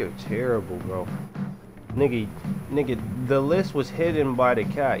 Bro, you're terrible, bro. Nigga, the list was hidden by the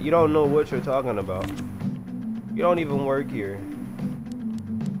cat. You don't know what you're talking about. You don't even work here.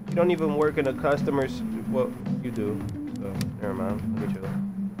 You don't even work in the customers. Well, you do. So, never mind. Let me chill.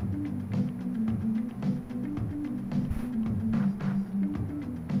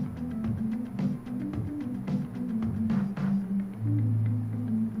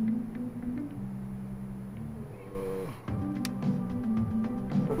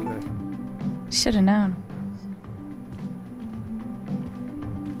 Should have known.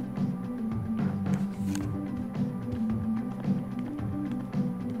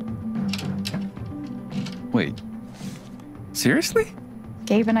 Wait. Seriously?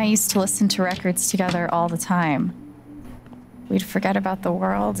 Gabe and I used to listen to records together all the time. We'd forget about the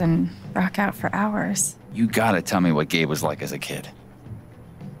world and rock out for hours. You gotta tell me what Gabe was like as a kid.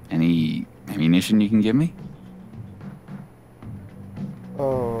 Any ammunition you can give me?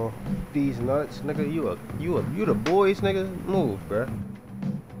 Oh, these nuts, nigga. You the boys, nigga. Move, bruh.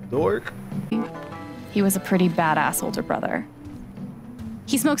 Dork. He was a pretty badass older brother.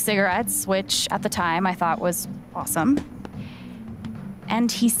 He smoked cigarettes, which at the time I thought was awesome.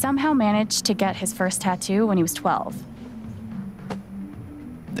 And he somehow managed to get his first tattoo when he was 12.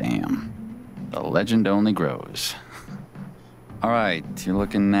 Damn. The legend only grows. All right, you're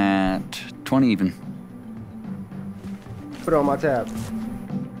looking at 20 even. Put it on my tab.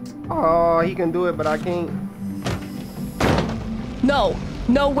 Oh, he can do it, but I can't. No,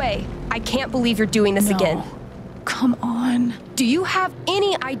 no way. I can't believe you're doing this again. Come on. Do you have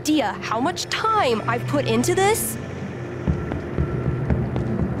any idea how much time I've put into this?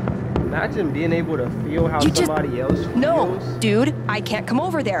 Imagine being able to feel how somebody else feels. No, dude, I can't come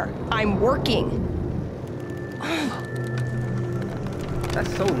over there. I'm working.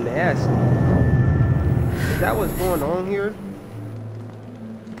 That's so nasty. Is that what's going on here?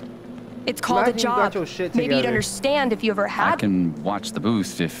 It's called a job. Maybe you'd understand if you ever had. I can watch the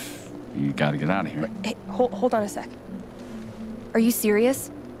booth if you gotta get out of here. Hey, hold on a sec. Are you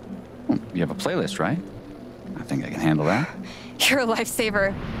serious? Well, you have a playlist, right? I think I can handle that. You're a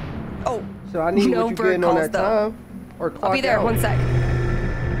lifesaver. Oh, so I need no what you bird getting on calls, that though. time, or clock I'll be there. out. 1 sec.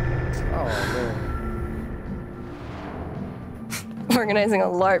 Oh man. Organizing a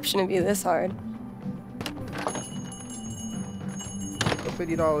LARP shouldn't be this hard.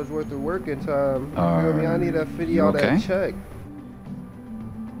 $50 worth of working time. You feel me? I need that 50 out okay? that check.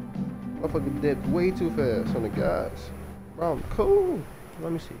 Motherfucker did way too fast on the guys. Bro, I'm cool.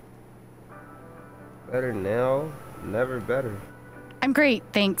 Let me see. Better now, never better. I'm great,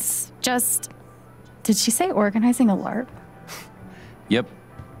 thanks. Just, did she say organizing a LARP? Yep.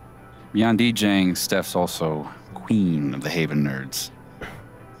 Beyond DJing, Steph's also queen of the Haven nerds.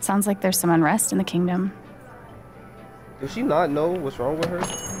 Sounds like there's some unrest in the kingdom. Does she not know what's wrong with her?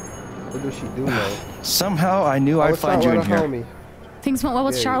 Or does she do know? Somehow I knew I'd find you in here. Homie. Things went well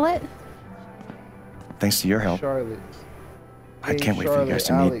with Charlotte? Thanks to your help. Charlotte. I can't wait for you guys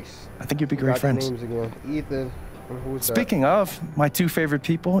to meet. I think you'd be great friends. Names again. Ethan. And who's that? Speaking of, my two favorite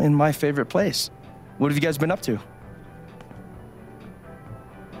people in my favorite place. What have you guys been up to?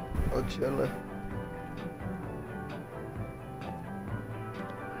 Oh, chillin'.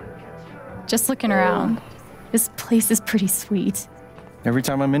 Just looking around. This place is pretty sweet. Every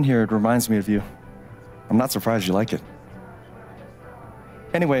time I'm in here, it reminds me of you. I'm not surprised you like it.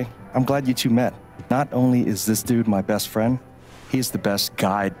 Anyway, I'm glad you two met. Not only is this dude my best friend, he's the best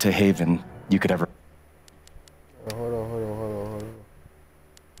guide to Haven you could ever. Hold on.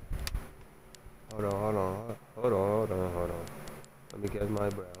 Let me get my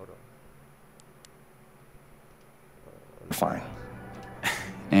breath. Hold on. Fine.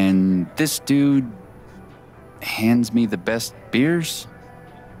 And this dude hands me the best beers?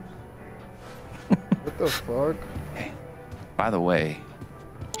 What the fuck? Hey, by the way,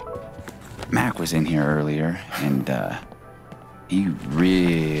 Mac was in here earlier, and he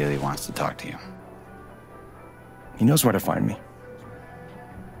really wants to talk to you. He knows where to find me.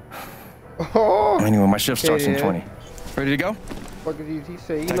 Oh, Anyway, my shift starts in yeah. 20. Ready to go? Fuck is he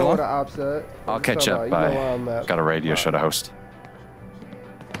say? You Tag know where along? the ops at. I'll What you catch talking up. about? You know where I'm at. Got a radio show to host.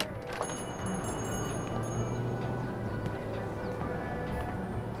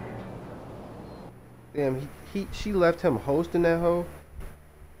 Damn, she left him hosting that hoe.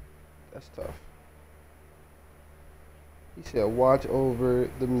 That's tough. He said, "Watch over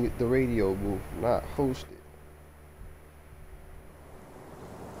the radio booth, not host it."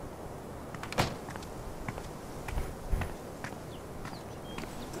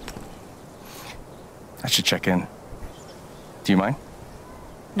 I should check in. Do you mind?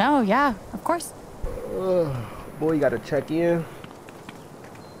 No, yeah, of course. Boy, you gotta check in.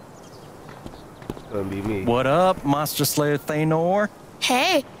 Gonna be me. What up, Monster Slayer Thanor?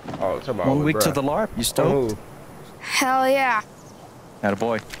 Hey, Oh, talking about 1 week bruh. to the LARP. You stoked? hell yeah.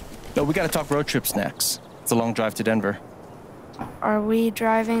 Attaboy. No, we gotta talk road trips next. It's a long drive to Denver. Are we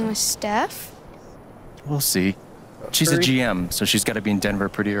driving with Steph? We'll see. She's a Hurry. GM, so she's gotta be in Denver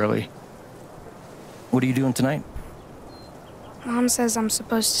pretty early. What are you doing tonight? Mom says I'm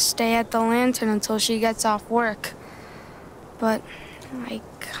supposed to stay at the Lantern until she gets off work. But I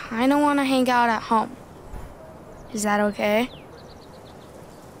kind of want to hang out at home. Is that okay?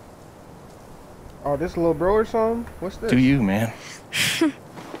 Oh, this little bro or something? What's this? Do you, man?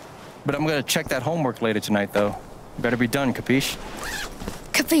 But I'm gonna check that homework later tonight, though. Better be done, capiche?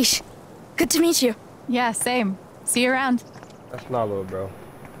 Capiche. Good to meet you. Yeah, same. See you around. That's not little bro.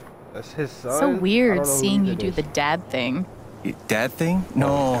 That's his son. So I weird don't know who seeing you did do this. the dad thing. Dad thing?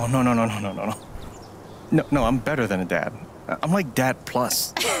 No. No, I'm better than a dad. I'm like dad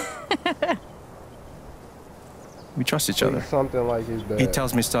plus. We trust each other. He's something like his dad. He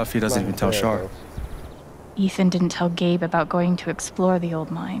tells me stuff he doesn't Not even his tell dad, Shar. though. Ethan didn't tell Gabe about going to explore the old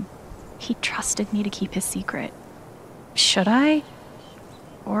mine. He trusted me to keep his secret. Should I?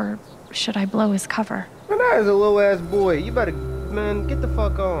 Or should I blow his cover? Man, that is a little ass boy. You better, man, get the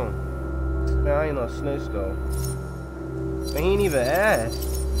fuck on. Man, I ain't no snitch though. Man, he ain't even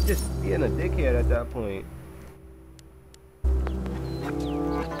asked. He just being a dickhead at that point.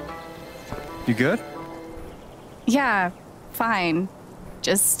 You good? Yeah, fine.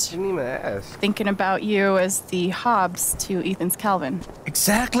 Just Didn't even ask. thinking about you as the Hobbs to Ethan's Calvin.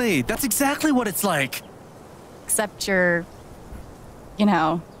 Exactly. That's exactly what it's like. Except you're, you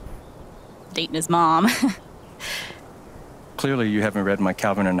know, dating his mom. Clearly, you haven't read my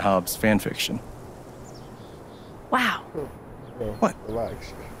Calvin and Hobbes fan fiction. Wow. Bro, What? Relax.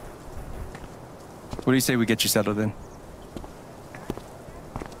 What do you say we get you settled in?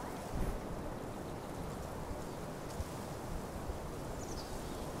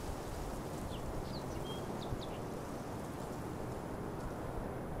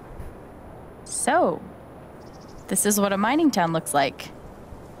 So, this is what a mining town looks like.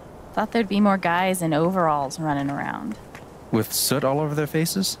 Thought there'd be more guys in overalls running around. With soot all over their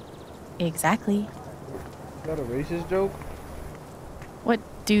faces? Exactly. Is that a racist joke? What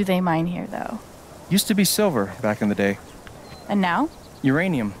do they mine here, though? Used to be silver back in the day. And now?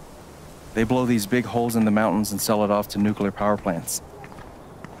 Uranium. They blow these big holes in the mountains and sell it off to nuclear power plants.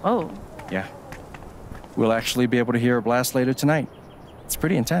 Whoa. Yeah. We'll actually be able to hear a blast later tonight. It's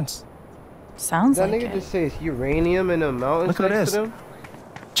pretty intense. Sounds That like nigga it. just says uranium in the mountains Look who it next is. to them.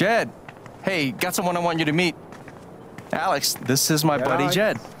 Jed! Hey, got someone I want you to meet. Alex, this is my Yeah, buddy Alex.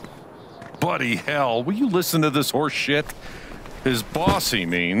 Jed. Buddy hell, will you listen to this horse shit? His bossy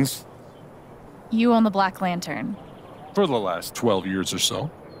means You own the Black Lantern. for the last 12 years or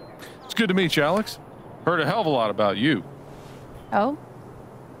so. It's good to meet you, Alex. Heard a hell of a lot about you. Oh?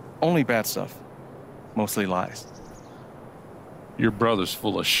 Only bad stuff. Mostly lies. Your brother's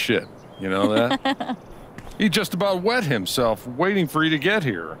full of shit. You know that? He just about wet himself waiting for you to get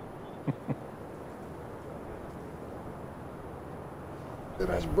here.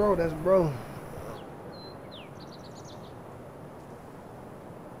 That's bro. That's bro.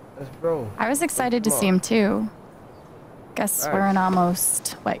 That's bro. I was excited to Come see on. him too. Guess we're an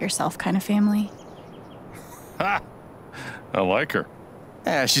almost wet yourself kind of family. Ha! I like her.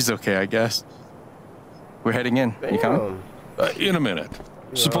 Yeah, she's okay, I guess. We're heading in. You coming? In a minute.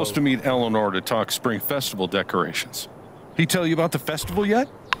 Supposed to meet Eleanor to talk spring festival decorations. He tell you about the festival yet?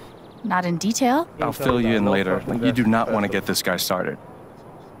 Not in detail? I'll fill you in later. You do not want to get this guy started.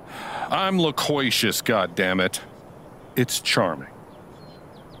 I'm loquacious, goddammit. It's charming.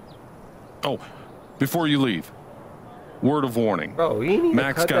 Oh, before you leave, word of warning. Bro, he ain't even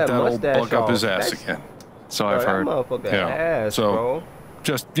Max cut got that old mustache bug up his off. ass That's- again. So Bro, I've that heard. motherfucker Yeah. ass, So, bro.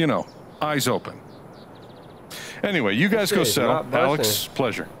 just, you know, eyes open. Anyway, you guys This go is settle. not busting. Alex,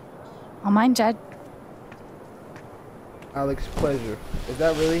 pleasure. I'll mind Jed. Alex, pleasure. Is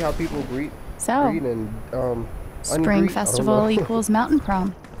that really how people greet So, and Spring ungreet? Festival equals mountain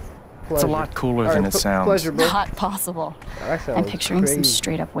prom. It's a lot cooler than it sounds. Pleasure, bro. Not possible. That sounds I'm picturing crazy. some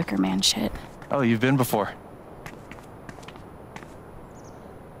straight up Wicker Man shit. Oh, you've been before.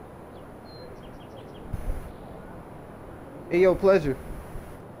 Hey, yo, pleasure.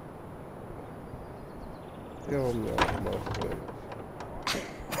 Yo, no, motherfucker.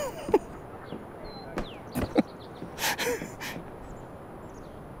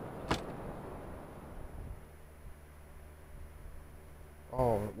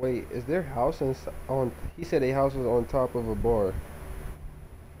 Oh, wait, is their house on? He said a house was on top of a bar.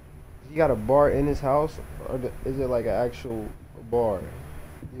 He got a bar in his house, or is it like an actual bar?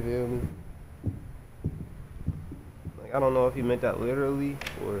 You feel me? Like, I don't know if he meant that literally,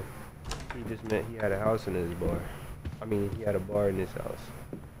 or he just meant he had a house in his bar. I mean, he had a bar in his house.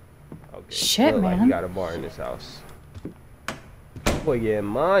 Okay. Shit, Look man. Like he got a bar in his house. Boy, yeah,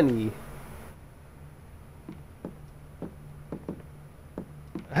 money.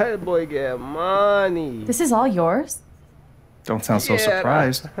 That boy get money. This is all yours? Don't sound so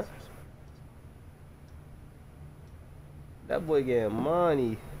surprised. That boy getting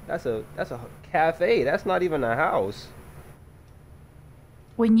money. That's a cafe. That's not even a house.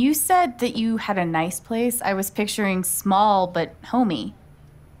 When you said that you had a nice place, I was picturing small but homey.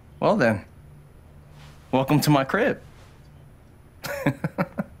 Well then, welcome to my crib.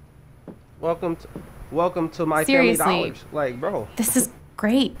 Welcome to my Seriously, Family Dollars. Like, bro. This is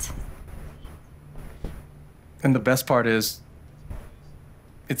great. And the best part is,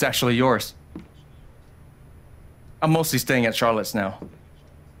 it's actually yours. I'm mostly staying at Charlotte's now.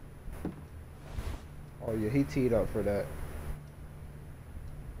 Oh yeah, he teed up for that.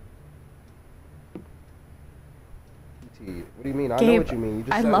 He teed. What do you mean? I know Gabe, what you mean. You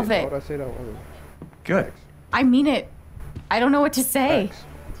just I said love it. Why would I say that? Good. I mean it. I don't know what to say.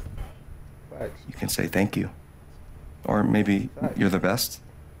 Facts. You can say thank you. Or maybe you're the best.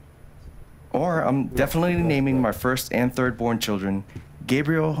 Or I'm definitely naming my first and third born children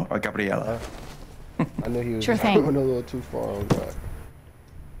Gabriel or Gabriela. I knew he was Sure thing. going a little too far on that.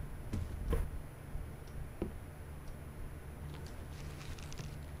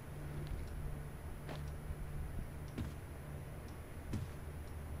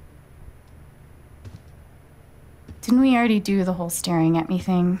 Didn't we already do the whole staring at me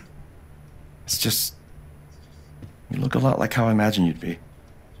thing? It's just, you look a lot like how I imagined you'd be.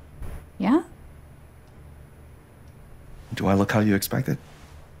 Yeah? Do I look how you expected?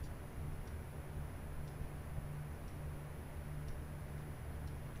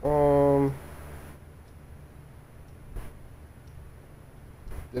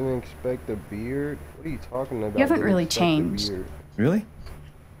 Didn't expect the beard. What are you talking about? You haven't Didn't really expect the changed. beard. Really?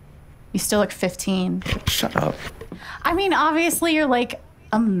 You still look 15. Shut up. I mean, obviously you're like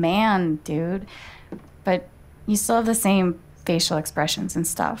a man, dude. But you still have the same facial expressions and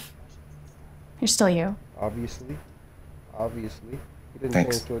stuff. You're still you. Obviously. Obviously. You didn't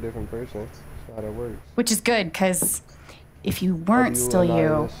Thanks. change to a different person. That's not how it works. Which is good, because if you weren't still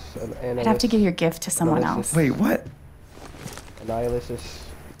you, I'd have to give your gift to someone else. Wait, what? Annihilus.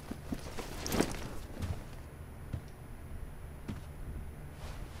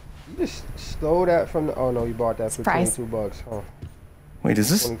 You just stole that from the. Oh no, you bought that for Surprise. $22, huh? Wait, is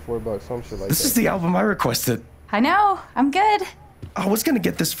this? $24, some shit like This that. is the album I requested. I know, I'm good. I was gonna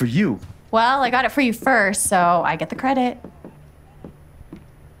get this for you. Well, I got it for you first, so I get the credit.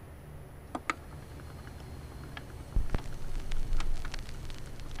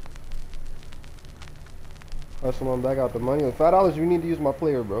 Hustle on back out the money. With $5, you need to use my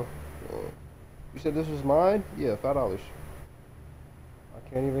player, bro. You said this was mine? Yeah, $5. I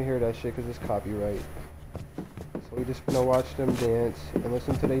can't even hear that shit because it's copyright. So we just gonna watch them dance and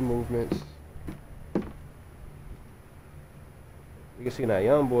listen to their movements. You can see that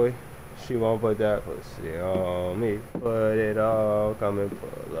young boy. She won't put that pussy on me. Put it all, come and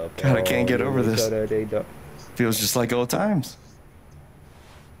pull up. God, I can't get on over me this. so that they don't. Feels just like old times.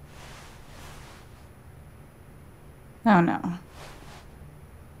 Oh no.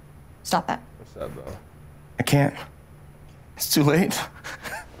 Stop that. What's up, bro? I can't. It's too late.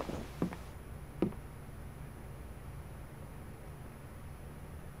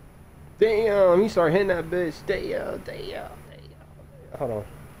 Damn, he started hitting that bitch. Damn. Hold on.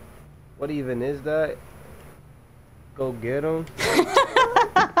 What even is that? Go get him.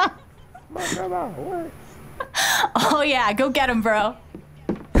 What? Oh yeah, go get him, bro.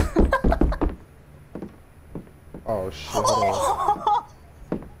 Oh shit, hold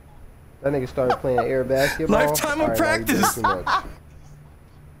on. That nigga started playing air basketball. Lifetime of Alright, now you doing practice. too much.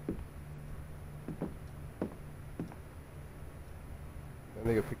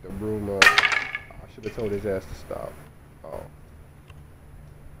 Nigga picked the broom up. I should have told his ass to stop. Oh.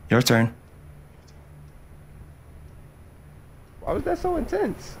 Your turn. Why was that so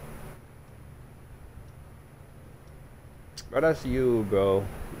intense? Bro, that's you, bro.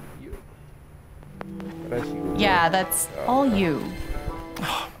 You. That's you. Yeah, that's all you.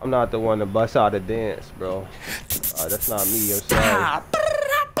 I'm not the one to bust out a dance, bro. That's not me. I'm sorry.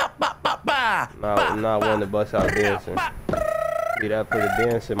 I'm not one to bust out dancing. Be that for the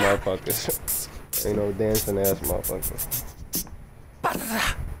dancing motherfuckers. Ain't no dancing ass motherfucker.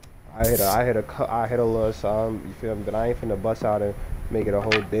 I hit a little song. You feel me? But I ain't finna bust out and make it a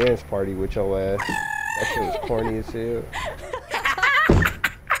whole dance party with your ass. That shit was corny as hell.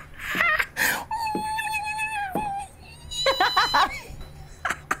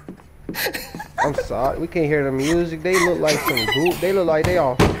 I'm sorry, we can't hear the music. They look like some group. They look like they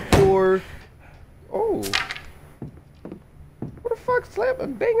all poor. Oh, what the fuck,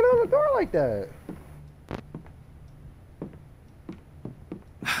 slapping, banging on the door like that?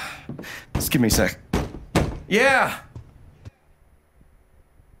 Just give me a sec. Yeah.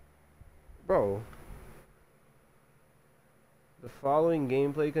 Bro, the following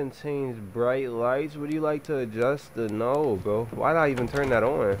gameplay contains bright lights. Would you like to adjust the no, bro? Why not even turn that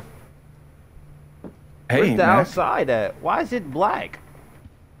on? Hey, where's the Mac. outside at? Why is it black?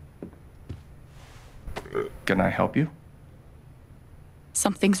 Can I help you?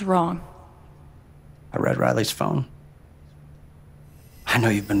 Something's wrong. I read Riley's phone. I know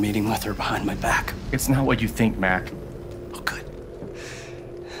you've been meeting with her behind my back. It's not what you think, Mac. Oh, good.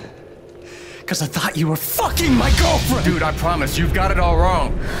 Because I thought you were fucking my girlfriend! Dude, I promise, you've got it all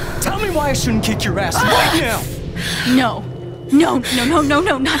wrong. Tell me why I shouldn't kick your ass right now! No. No,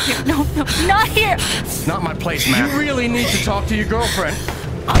 not here. No, not here. It's not my place, Mac. You really need to talk to your girlfriend.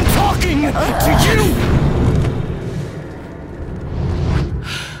 I'm talking to you!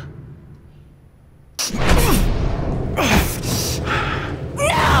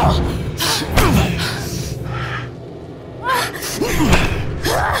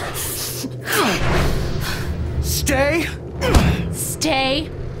 Stay. Stay.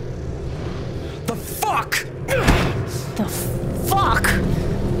 The fuck. The fuck.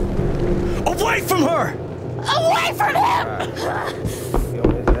 Away from her. Away from him. He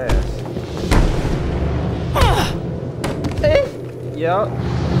on his ass. Yup.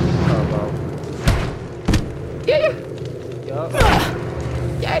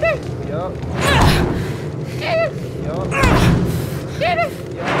 Yup. Yup.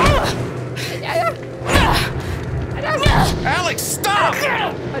 Alex, stop!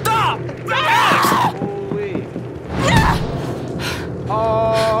 Stop! Alex! Holy.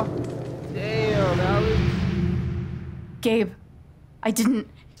 Oh, damn, Alex. Gabe, I didn't.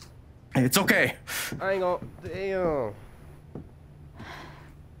 It's okay. I ain't gonna. Damn.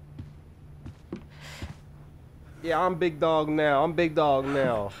 Yeah, I'm big dog now.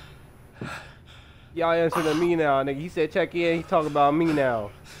 Y'all answering to me now, nigga. He said check in. He talking about me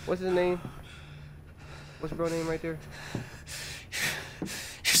now. What's his name? What's bro name right there?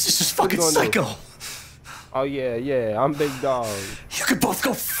 This is fucking psycho. Oh yeah. I'm big dog. You could both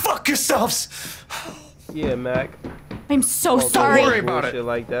go fuck yourselves. Yeah, Mac. I'm so sorry. Don't worry about it. Shit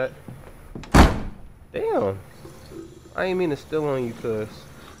like that. Damn. I ain't mean to steal on you, cuz.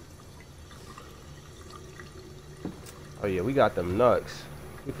 Oh yeah, we got them nuts.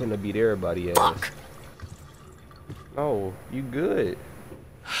 We finna beat everybody ass. Fuck. No, you good.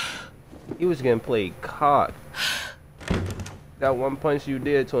 He was getting played cock. That one punch you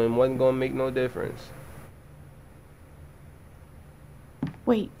did to him wasn't gonna make no difference.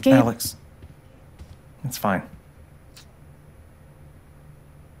 Wait, Gabe. Alex. It's fine.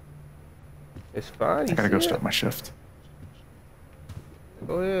 It's fine. I gotta go start my shift.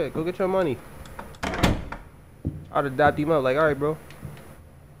 Go ahead, go get your money. I'd have dapped him up like, alright, bro.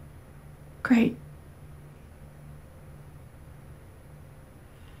 Great.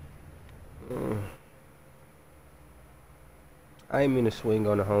 I ain't mean to swing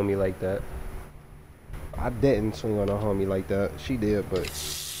on a homie like that. I didn't swing on a homie like that. She did, but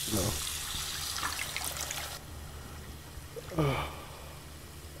no.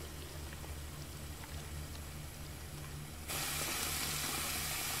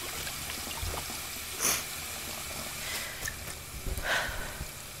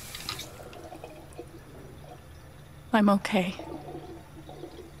 I'm okay.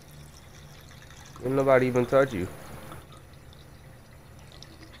 Didn't nobody even touch you.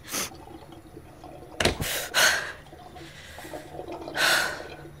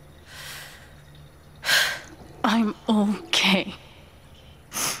 I'm okay.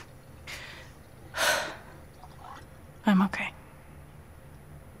 I'm okay.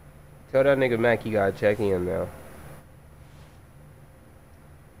 Tell that nigga Mac he gotta check in now.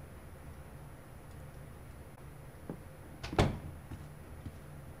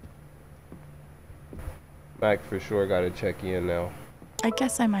 Mac for sure gotta check in now. I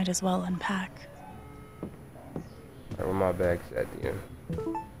guess I might as well unpack. Where my bag's at the end.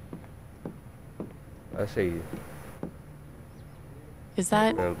 I say. Is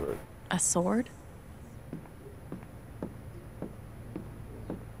that a sword?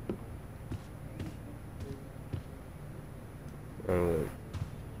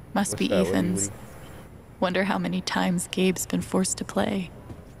 Must be Ethan's. Wonder how many times Gabe's been forced to play.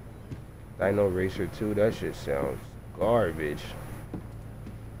 Dino Racer 2, that shit sounds garbage.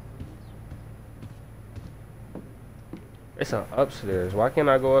 It's an upstairs. Why can't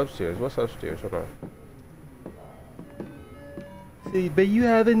I go upstairs? What's upstairs? Hold on. See, but you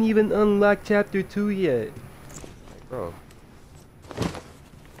haven't even unlocked chapter 2 yet. Bro.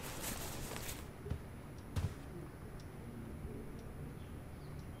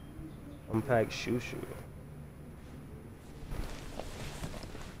 Unpack Shushu.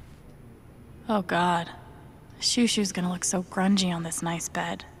 Oh God. Shushu's gonna look so grungy on this nice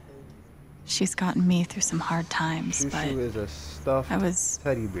bed. She's gotten me through some hard times, Shushu but is a stuffed I was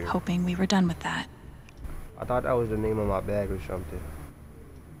teddy bear. hoping we were done with that. I thought that was the name of my bag or something.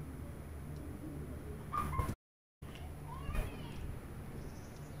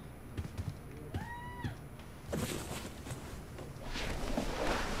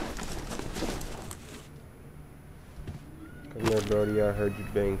 Come here, Brody. I heard you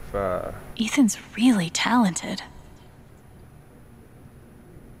bang fire. Ethan's really talented.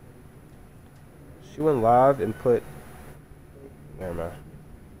 She went live and put. Never mind.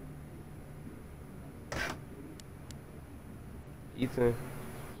 Ethan.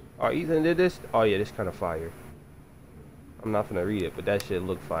 Oh, Ethan did this? Oh, yeah, this kind of fire. I'm not gonna read it, but that shit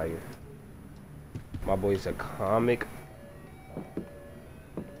look fire. My boy's a comic.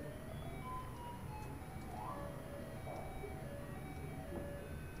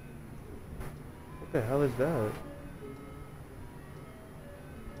 What the hell is that?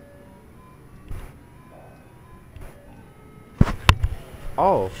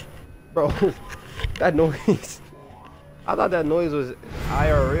 Oh, bro, that noise. I thought that noise was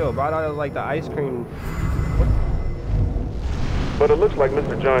IRL, but I thought it was like the ice cream. But it looks like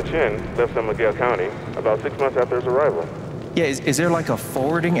Mr. John Chen left San Miguel County about 6 months after his arrival. Yeah, is there like a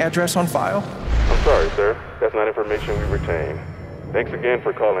forwarding address on file? I'm sorry, sir. That's not information we retain. Thanks again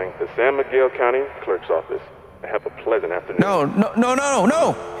for calling the San Miguel County Clerk's Office. Have a pleasant afternoon.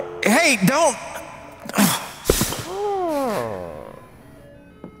 No. Hey, don't.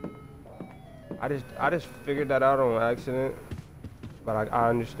 I just figured that out on accident, but I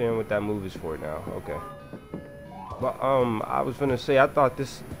understand what that move is for now. Okay. But I was gonna say, I thought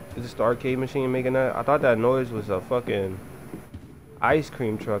is this the arcade machine making that? I thought that noise was a fucking ice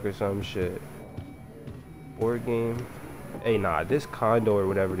cream truck or some shit. Board game. Hey, nah, this condo or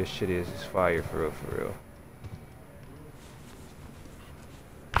whatever this shit is fire for real, for real.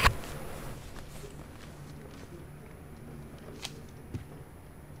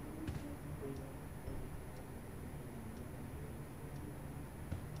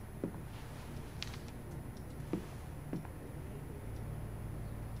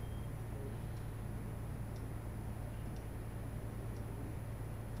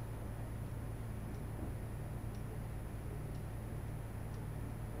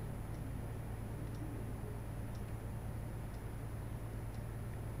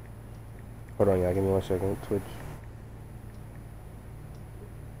 Hold on, y'all. Give me 1 second. Twitch.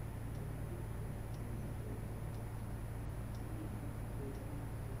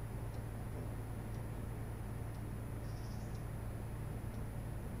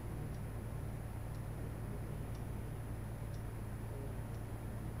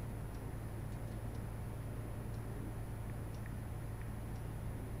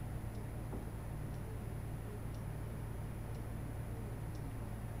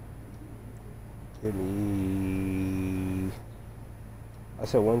 Give me. I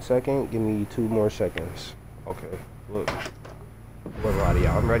said 1 second. Give me 2 more seconds. Okay. Look. We're ready.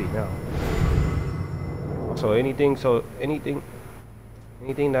 I'm ready now. So anything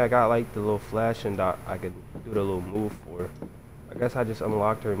that got like the little flash and dot, I could do the little move for. I guess I just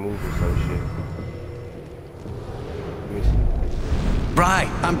unlocked her move or some shit. Let me see. Right,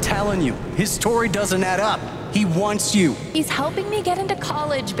 I'm telling you, his story doesn't add up. He wants you. He's helping me get into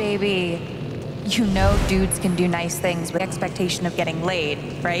college, baby. You know dudes can do nice things with the expectation of getting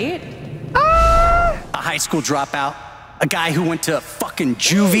laid, right? A high school dropout? A guy who went to fucking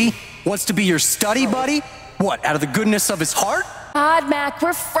juvie? Wants to be your study buddy? What, out of the goodness of his heart? God, Mac,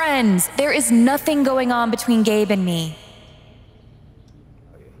 we're friends. There is nothing going on between Gabe and me.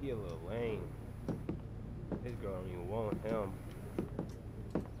 Oh, yeah, he a little lame. His girl don't even want him.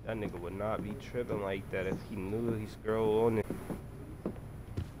 That nigga would not be tripping like that if he knew his girl on it.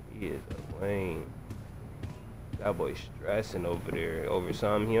 He is a lame. That boy stressing over there over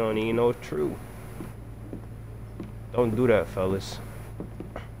something he don't even know is true. Don't do that, fellas.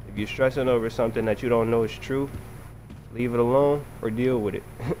 If you're stressing over something that you don't know is true, leave it alone or deal with it.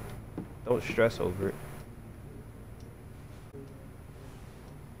 Don't stress over it.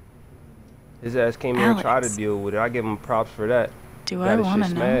 His ass came here and tried to deal with it. I give him props for that. Do I want to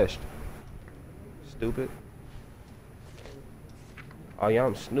know? Smashed. Stupid. Oh yeah,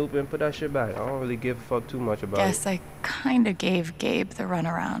 I'm snooping. Put that shit back. I don't really give a fuck too much about it. Guess I kinda gave Gabe the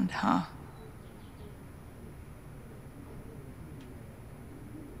runaround, huh?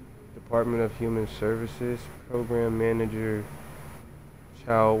 Department of Human Services, Program Manager,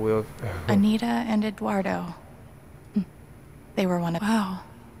 Child Welfare. Anita and Eduardo. They were one of... Wow.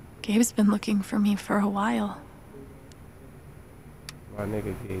 Gabe's been looking for me for a while. My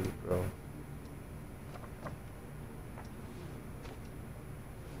nigga Gabe, bro.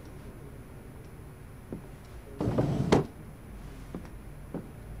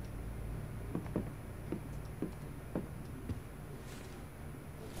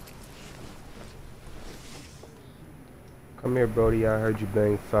 Come here, Brody. I heard you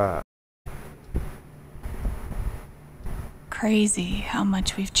bang 5. Crazy how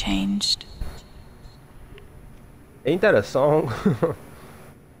much we've changed. Ain't that a song?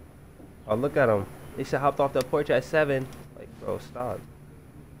 Oh, look at him. They said hopped off the porch at 7. Like, bro, stop.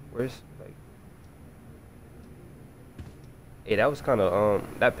 Where's, like... Hey, that was kind of,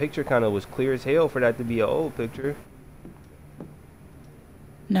 that picture kind of was clear as hell for that to be an old picture.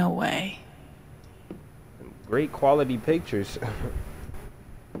 No way. Great quality pictures.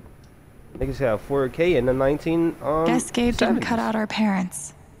 Niggas have 4K in the 19, Guess Gabe 70s. didn't cut out our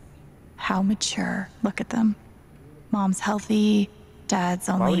parents. How mature. Look at them. Mom's healthy. Dad's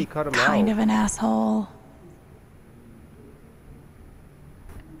Why would only he cut 'em kind out? of an asshole.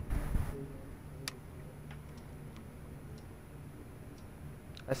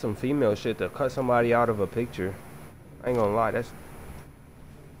 That's some female shit to cut somebody out of a picture. I ain't gonna lie, that's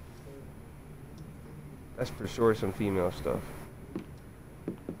for sure some female stuff.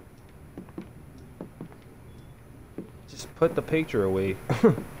 Just put the picture away.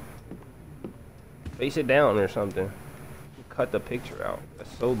 Face it down or something. Cut the picture out.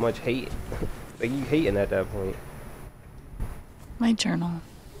 That's so much hate. Like you hating at that point. My journal.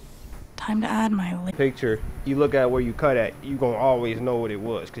 Time to add my Picture. You look at where you cut at. You gonna always know what it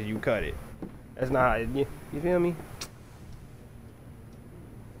was because you cut it. That's not. You feel me?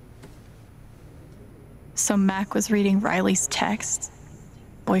 So Mac was reading Riley's texts.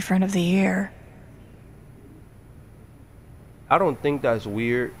 Boyfriend of the year. I don't think that's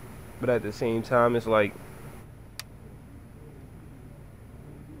weird, but at the same time, it's like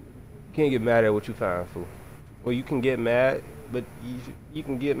you can't get mad at what you find, fool. Well, you can get mad, but you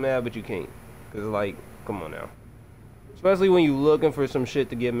can get mad, but you can't. Cause like, come on now. Especially when you looking for some shit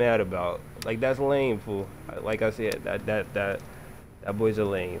to get mad about. Like that's lame, fool. Like I said, that boy's a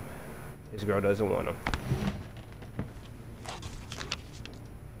lame. His girl doesn't want him.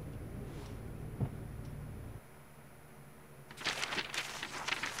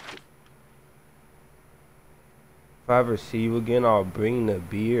 If I ever see you again, I'll bring the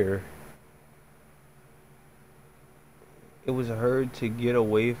beer. It was hard to get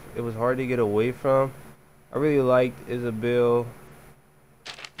away. It was hard to get away from. I really liked Isabel.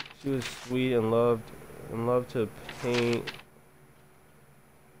 She was sweet and loved to paint.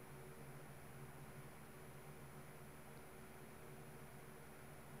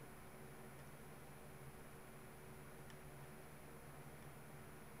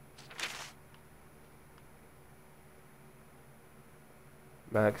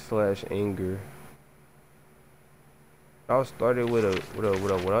 /anger. I started with a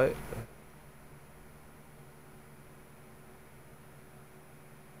what?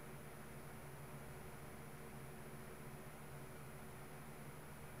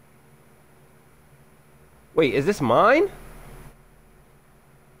 Wait, is this mine?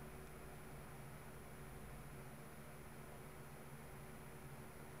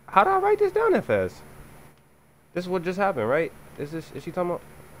 How did I write this down that fast? This is what just happened, right? Is she talking about?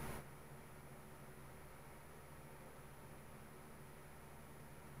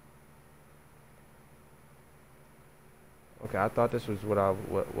 Okay, I thought this was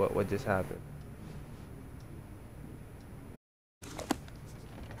what just happened.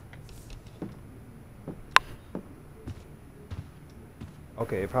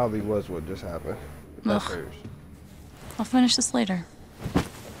 Okay, it probably was what just happened. That's Ugh. hers. I'll finish this later.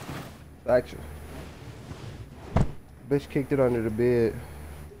 Action. Bitch kicked it under the bed.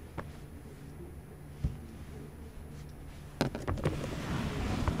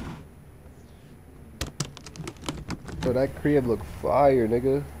 Bro, that crib look fire,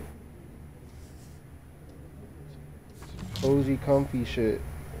 nigga. Cozy, comfy shit.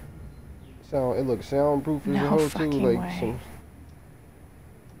 It looks soundproof as a No whole too. fucking Like way. some.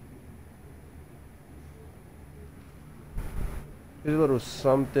 Here's a little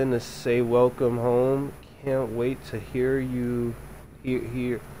something to say. Welcome home. Can't wait to hear you.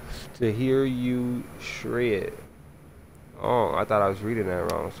 Hear you shred. Oh, I thought I was reading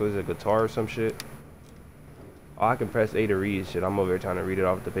that wrong. So is it a guitar or some shit? Oh, I can press A to read shit. I'm over here trying to read it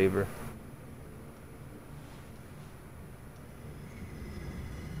off the paper.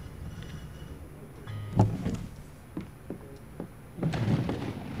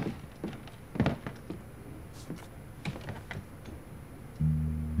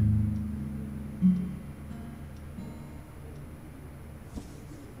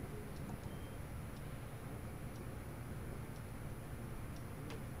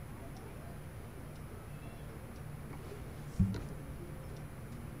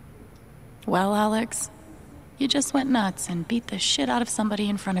 Well, Alex, you just went nuts and beat the shit out of somebody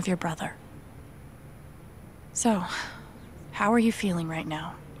in front of your brother. So, how are you feeling right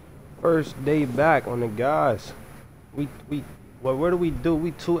now? First day back on the guys. Well, what do?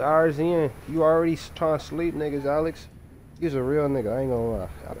 We 2 hours in. You already trying to sleep, niggas, Alex. You's a real nigga, I ain't gonna lie.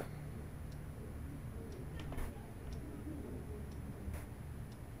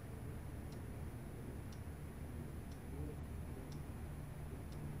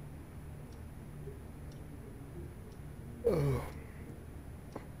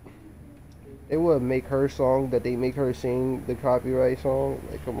 They would make her song that they make her sing the copyright song.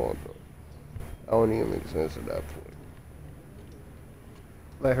 Like, come on, bro. I don't even make sense at that point.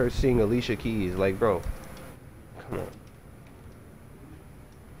 Let her sing Alicia Keys. Like, bro, come on.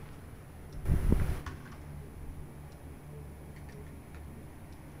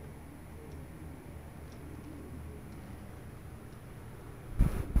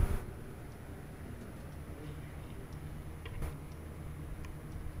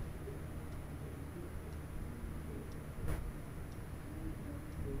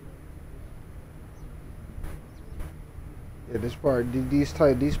 Yeah, this part,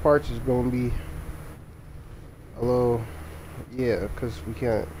 these parts is gonna be a little, yeah, cause we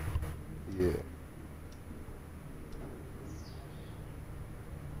can't, yeah.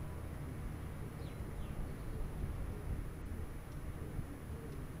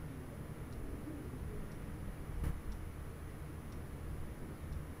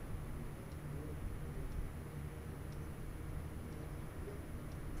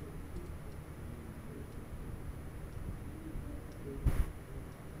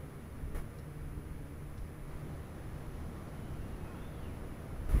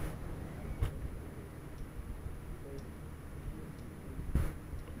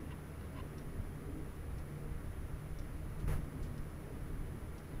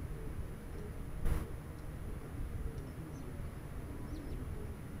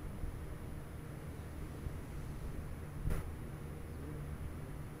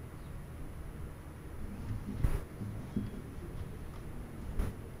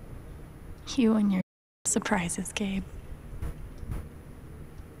 You and your surprises, Gabe.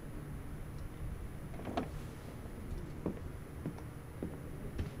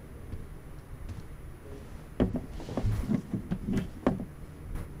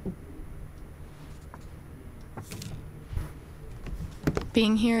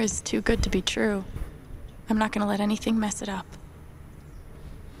 Being here is too good to be true. I'm not gonna let anything mess it up.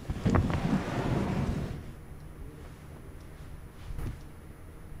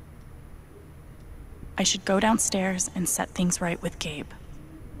 I should go downstairs and set things right with Gabe.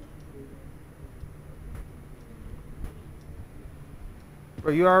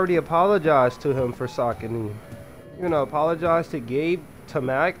 Bro, you already apologized to him for socking you. You gonna apologize to Gabe, to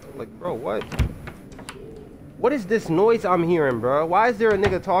Mac? Like, bro, what? What is this noise I'm hearing, bro? Why is there a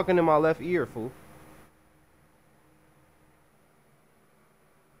nigga talking in my left ear, fool?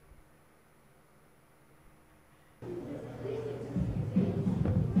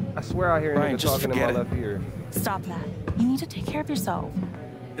 I swear I hear a Ryan, nigga just talking in my forget it. left ear. Stop that. You need to take care of yourself.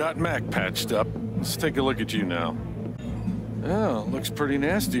 Got Mac patched up. Let's take a look at you now. Oh, looks pretty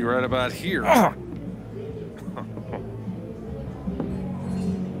nasty right about here.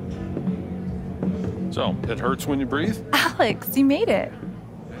 So, it hurts when you breathe? Alex, you made it.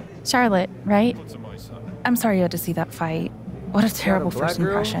 Charlotte, right? What's on my side? I'm sorry you had to see that fight. What a terrible black first girl?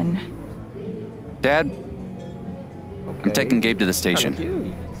 impression. Dad, I'm taking Gabe to the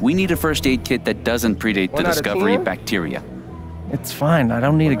station. We need a first aid kit that doesn't predate the 1 out of discovery 10? of bacteria. It's fine. I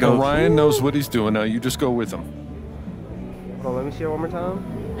don't need to go. Ryan knows what he's doing now. You just go with him. Hold on, let me see it one more time.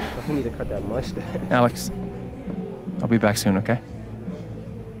 I need to cut that mustache. Alex, I'll be back soon, okay?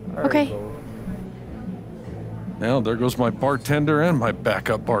 All right, Okay. bro. Now, there goes my bartender and my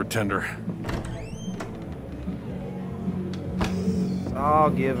backup bartender.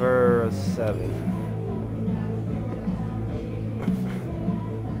 I'll give her a 7.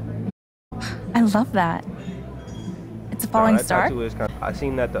 I love that. It's a falling That star tattoo is I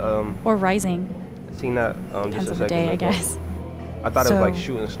seen that or rising. I seen that Depends just a on the second day, I ago. guess. I thought it was like So,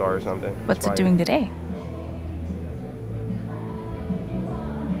 shooting star or something. What's That's it why- doing today?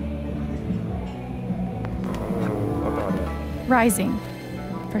 Rising,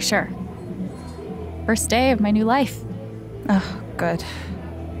 for sure. First day of my new life. Oh, good.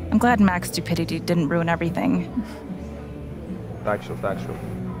 I'm glad Mac's stupidity didn't ruin everything. Factual.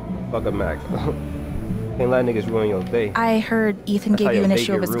 Fuck a Mac. Can't let niggas ruin your day. I heard Ethan That's how gave you your an day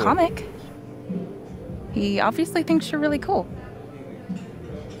issue of get his ruined. comic. He obviously thinks you're really cool.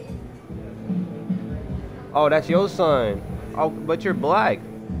 Oh, that's your son. Oh, but you're black.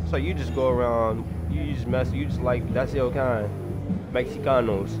 So you just go around, you just like, that's your kind.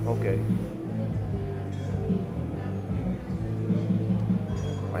 Mexicanos, okay.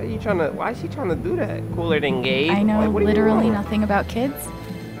 Why is he trying to do that? Cooler than Gabe? I know Like, what do you literally want? nothing about kids,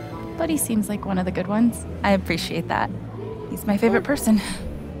 but he seems like one of the good ones. I appreciate that. He's my favorite person.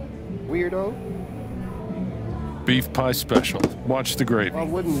 Weirdo. Beef pie special. Watch the gravy. Why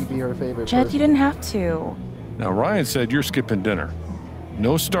wouldn't he be her favorite Jed, person? you didn't have to. Now, Ryan said you're skipping dinner.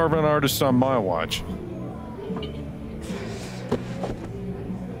 No starving artists on my watch.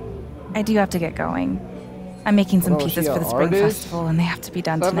 I do have to get going. I'm making some Oh, pieces she for a the spring artist? festival, and they have to be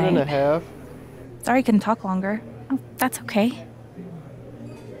done 7 tonight. and a half. Sorry I couldn't talk longer. Oh, that's okay.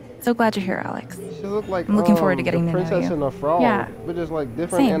 So glad you're here, Alex. She looked like I'm looking forward to getting the to know Princess you. and the Frog, Yeah. but just like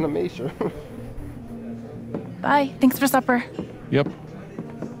different Same. animation. Bye. Thanks for supper. Yep.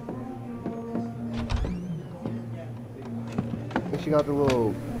 And she got the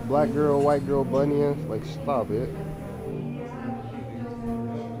little black girl, white girl bunions. Like, stop it.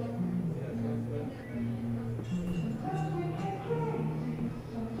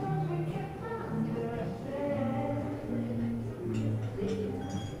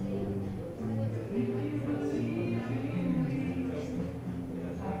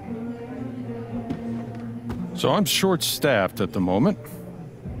 So I'm short-staffed at the moment.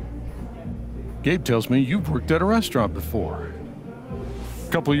 Gabe tells me you've worked at a restaurant before.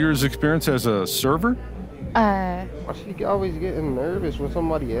 Couple years experience as a server? Why she always getting nervous when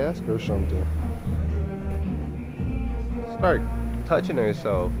somebody asks her something? Start touching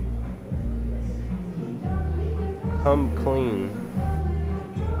herself. Come clean.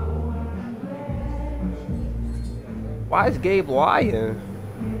 Why is Gabe lying?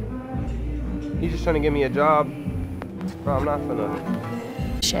 He's just trying to get me a job. Bro, I'm not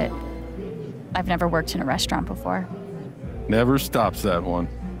finna. Shit. I've never worked in a restaurant before. Never stops that one.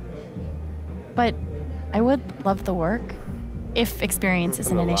 But I would love the work, if experience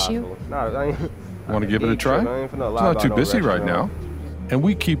isn't an issue. Want to give it a try? It's not too busy right now. And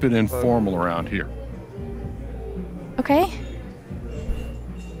we keep it informal around here. Okay.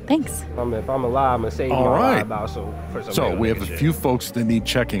 Thanks. If I'm alive, I'm gonna say All right. about for some So real we have nigga a shit. few folks that need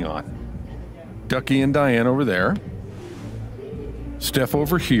checking on. Ducky and Diane over there. Steph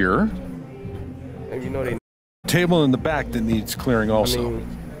over here. And you know they. Table in the back that needs clearing also.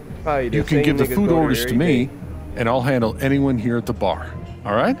 Probably the You can same give the niggas food go there orders to every me, day. and I'll handle anyone here at the bar.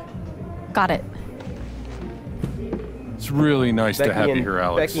 All right? Got it. It's really nice to have you and, here,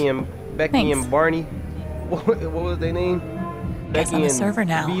 Alex. Becky Thanks. and Barney. What was their name? Guess Becky I'm a and server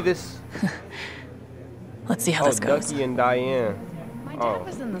now. Beavis. Let's see how this goes. Ducky and Diane. My dad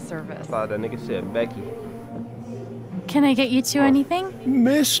was in the service. I thought that nigga said Becky. Can I get you two anything?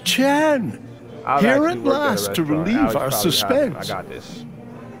 Miss Chen, I've here actually at worked a last to restaurant. relieve Alex our probably hasn't. suspense. I got this.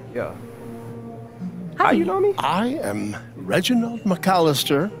 Yeah. Hi. How you know me? I am Reginald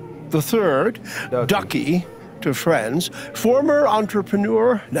McAllister III, Ducky to friends, former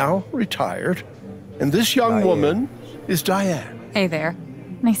entrepreneur, now retired. And this young woman is Diane. Hey there.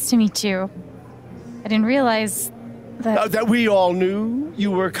 Nice to meet you. I didn't realize that. That we all knew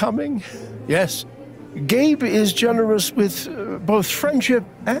you were coming. Yes. Gabe is generous with both friendship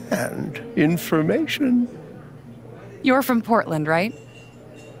and information. You're from Portland, right?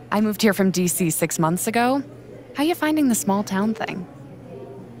 I moved here from DC 6 months ago. How you finding the small town thing?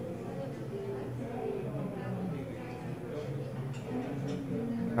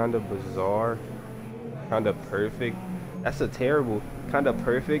 Kind of bizarre. Kind of perfect. That's a terrible. Kind of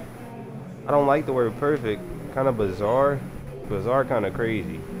perfect. I don't like the word perfect. Kind of bizarre. Bizarre, kind of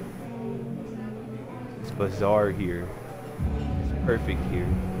crazy. It's bizarre here. It's perfect here.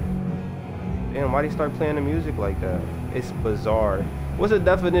 Damn, why'd he start playing the music like that? It's bizarre. What's the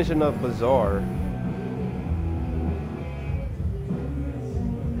definition of bizarre?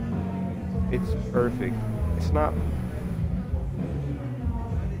 It's perfect. It's not.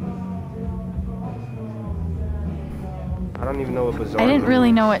 I don't even know what bizarre I didn't really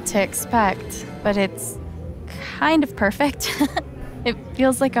means. know what to expect, but it's kind of perfect. It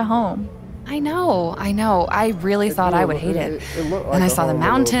feels like a home. I know. I really thought I would hate it. And I saw the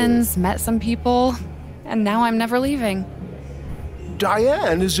mountains, met some people, and now I'm never leaving.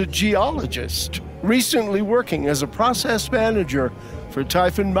 Diane is a geologist, recently working as a process manager for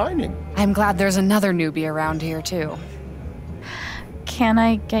Typhon Mining. I'm glad there's another newbie around here, too. Can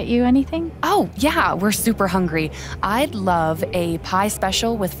I get you anything? Oh, yeah, we're super hungry. I'd love a pie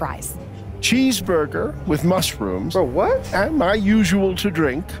special with fries. Cheeseburger with mushrooms. Bro, what? And my usual to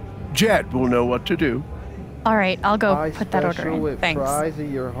drink. Jed will know what to do. All right, I'll go Pie put that order special in. with Thanks. fries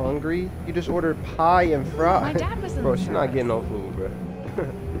and you're hungry? You just ordered pie and fries. My dad was in Bro, the she's not getting no food, bro.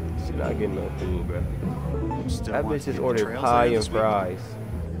 She's not getting no food, bro. That bitch just ordered pie and fries.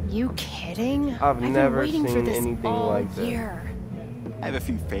 You kidding? I've been never waiting for seen this anything all like that. year. I have a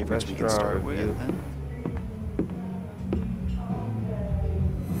few favorites we can start with.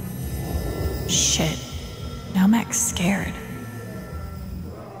 Shit. Now Mac's scared.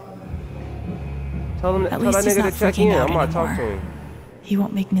 Tell him, At tell least that he's nigga not to check freaking in. out I'm gonna talk to anymore. him. He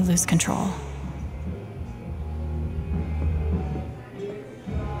won't make me lose control.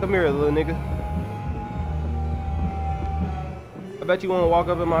 Come here, little nigga. I bet you won't walk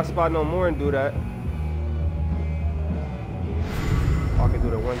up in my spot no more and do that. I can do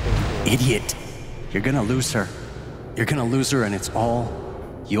the one thing too. Idiot. You're gonna lose her. You're gonna lose her, and it's all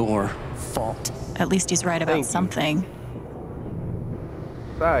your fault. At least he's right about something.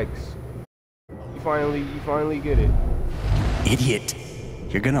 Facts. You finally get it. Idiot.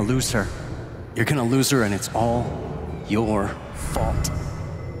 You're gonna lose her. You're gonna lose her, and it's all your fault.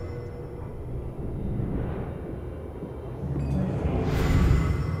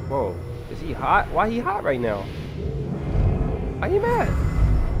 Whoa, is he hot? Why he hot right now? Why you mad?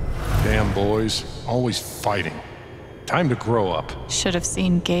 Damn boys, always fighting. Time to grow up. Should have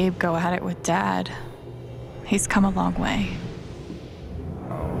seen Gabe go at it with Dad. He's come a long way.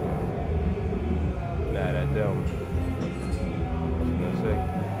 Mad at them. What you gonna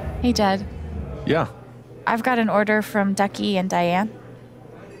say? Hey, Jed. Yeah, I've got an order from Ducky and Diane.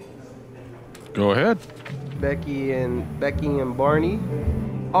 go ahead. Becky and Barney.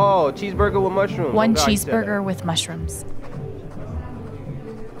 Oh, cheeseburger with mushrooms. One Oh, God, you said that. cheeseburger with mushrooms.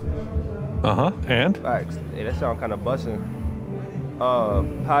 Uh-huh, and? Facts. Hey, that sound kind of bussin'.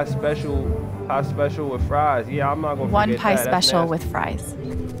 Pie special with fries. Yeah, I'm not gonna One forget pie that. That's special nasty. with fries.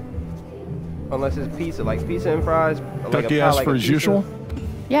 Unless it's pizza, like pizza and fries. Like Ducky a pie, asked like for a his pizza. usual?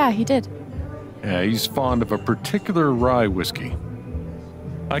 Yeah, he did. Yeah, he's fond of a particular rye whiskey.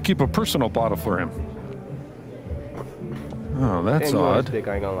 I keep a personal bottle for him. Oh, that's Damn, you on a odd. stick,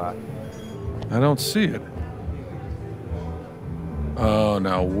 I ain't gonna lie. I don't see it. Oh,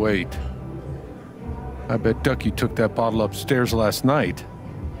 now wait. I bet Ducky took that bottle upstairs last night.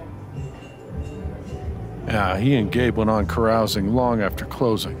 Yeah, he and Gabe went on carousing long after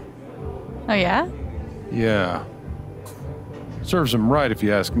closing. Oh, yeah? Yeah. Serves him right if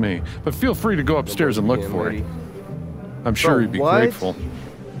you ask me. But feel free to go upstairs and look for it. I'm sure Bro, he'd be what? grateful.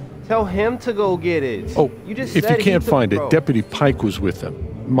 Tell him to go get it. Oh, you just if said you can't he took- find it, bro. Deputy Pike was with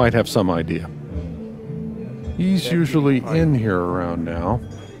them. Might have some idea. He's usually in here around now.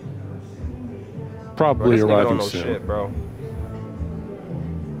 Bro, Probably this nigga arriving don't know soon. shit, bro.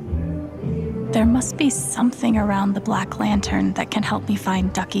 There must be something around the Black Lantern that can help me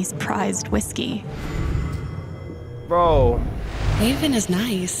find Ducky's prized whiskey. Bro. Haven is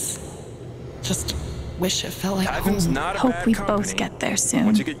nice. Just wish it felt like Typhon's home. not a Hope bad we company both get there soon.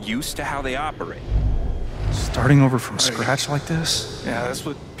 once you get used to how they operate. Starting over from scratch like this? Yeah, that's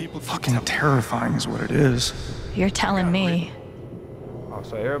what people Fucking terrifying is what it is. You're telling me. Oh,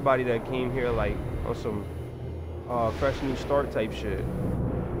 so everybody that came here like on some fresh new start type shit.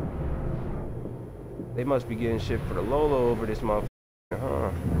 They must be getting shit for the Lolo over this motherfucker, huh?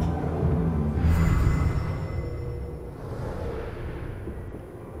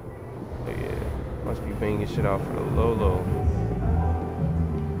 Oh, yeah, must be banging shit out for the Lolo.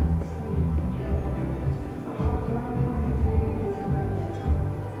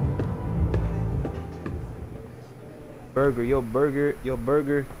 Burger, your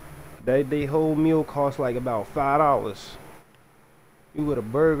burger. They whole meal costs like about $5. You get a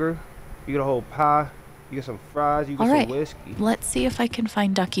burger, you get a whole pie, you get some fries, you get some whiskey. Let's see if I can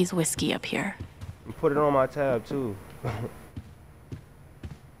find Ducky's whiskey up here. And put it on my tab too.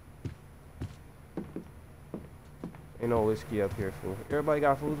 Ain't no whiskey up here, fool. Everybody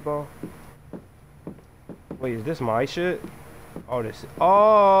got foosball? Wait, is this my shit? Oh, this.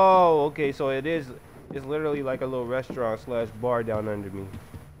 Oh, okay. So it is. It's literally like a little restaurant slash bar down under me.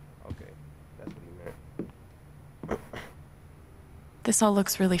 Okay, that's what he meant. This all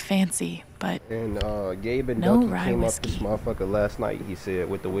looks really fancy, but and Gabe and no Ducky rye came whiskey. up this motherfucker last night. He said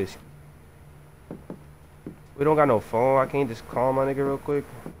with the whiskey. We don't got no phone. I can't just call my nigga real quick.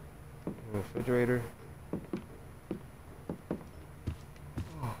 Refrigerator.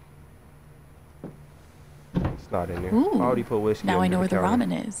 It's not in there. Ooh, I already put whiskey. now I know where the counter.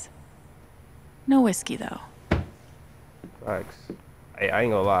 ramen is. No whiskey though. Facts. I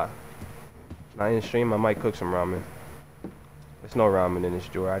ain't gonna lie. Not in the stream. I might cook some ramen. There's no ramen in this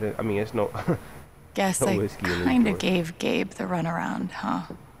drawer. I mean, it's no. Guess no I whiskey in this kind of drawer. gave Gabe the runaround, huh?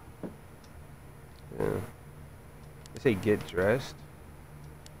 Yeah. They say get dressed.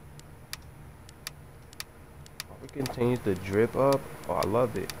 Oh, it continues to drip up. Oh, I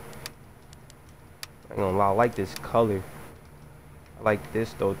love it. I ain't gonna lie, I like this color. I like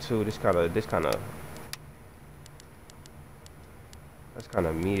this though too. This kind of. That's kind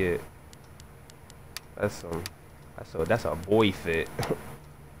of mid. That's that's a boy fit.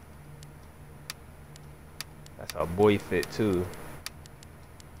 That's a boy fit too.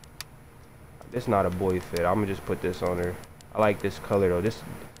 This not a boy fit. I'm gonna just put this on her. I like this color though.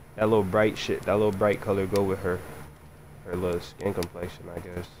 That little bright shit. That little bright color go with her little skin complexion, I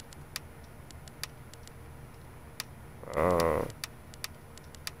guess.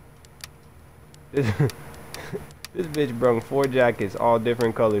 This bitch brung 4 jackets, all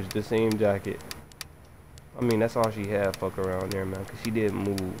different colors, the same jacket. I mean, that's all she had. Fuck around there, man. Cause she did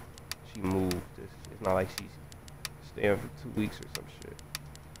move. She moved. It's not like she's staying for 2 weeks or some shit.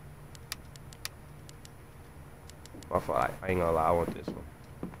 My fault. I ain't gonna lie. I want this one.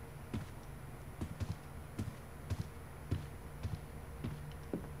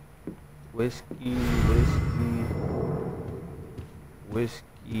 Whiskey, whiskey,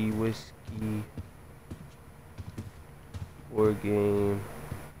 whiskey, whiskey. Board game.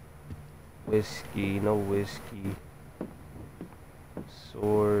 Whiskey, no whiskey.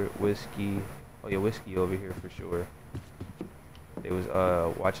 Sword, whiskey. Oh yeah, whiskey over here for sure. They was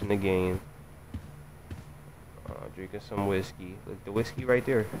watching the game. Drinking some whiskey. Look, the whiskey right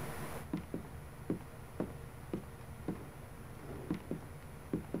there.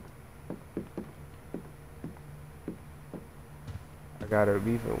 I got her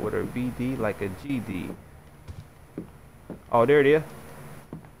beefing with her BD like a GD. Oh, there it is.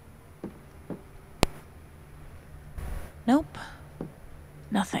 Nope.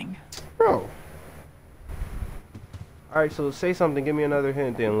 Nothing. Bro. Alright, so say something. Give me another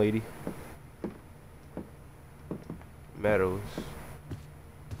hint then, lady. Meadows.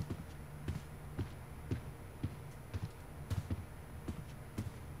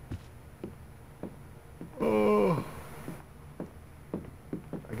 Oh.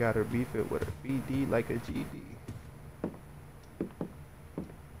 I got her beefing with her BD like a GD.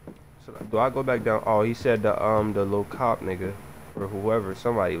 So do I go back down? Oh, he said the little cop nigga or whoever,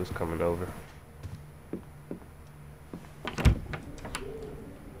 somebody was coming over.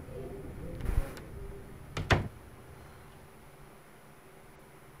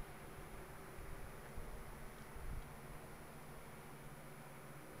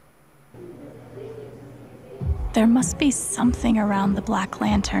 There must be something around the Black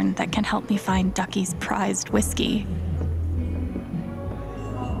Lantern that can help me find Ducky's prized whiskey.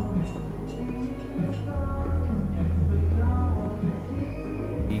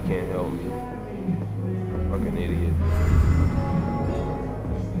 He can't help me. Fucking idiot.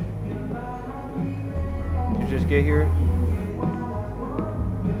 You just get here?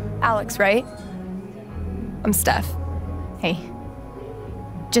 Alex, right? I'm Steph. Hey.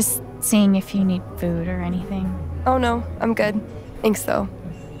 Just seeing if you need food or anything. Oh no, I'm good. Thanks though.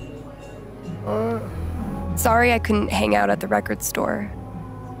 Sorry I couldn't hang out at the record store.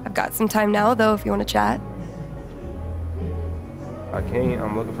 I've got some time now though if you want to chat. I can't.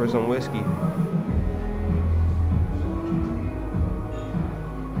 I'm looking for some whiskey.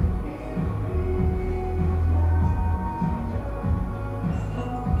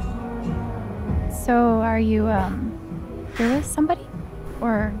 So, are you, here with somebody?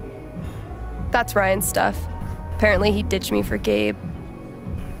 Or... That's Ryan's stuff. Apparently he ditched me for Gabe.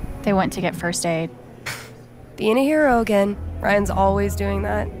 They went to get first aid. Being a hero again. Ryan's always doing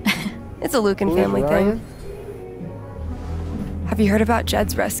that. It's a Lucan family thing. Have you heard about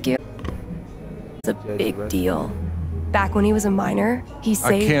Jed's rescue? It's a big deal. Back when he was a minor, he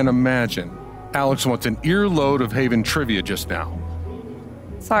saved... I can't imagine. Alex wants an earload of Haven trivia just now.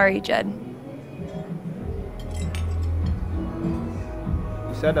 Sorry, Jed.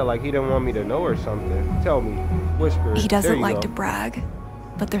 You said that like he didn't want me to know or something. Tell me. Whisper. He doesn't like to brag,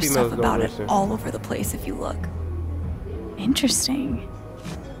 but there's stuff about it all over the place if you look. Interesting.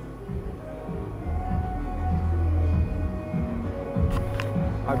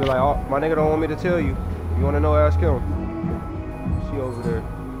 I'd be like, oh, my nigga don't want me to tell you. You want to know, ask him. She over there.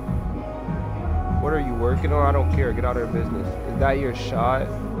 What are you working on? I don't care. Get out of her business. Is that your shot?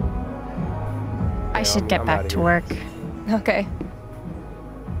 I should get back to work. Okay.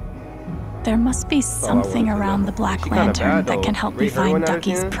 There must be something around the Black Lantern that can help me find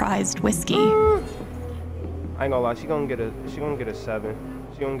Ducky's prized whiskey. I ain't gonna lie, she gonna get a 7.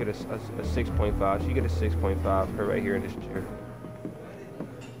 She gonna get a 6.5. She get a 6.5. Her right here in this chair.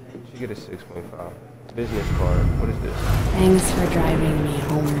 She get a 6.5. Business card. What is this? Thanks for driving me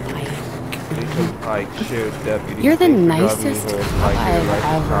home, Pike. Jason Pike, sheriff's deputy. You're the nicest cop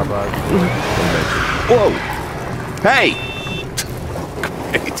I've ever met. Whoa! Hey!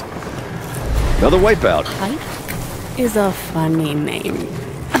 Great. Another wipeout. Pike is a funny name.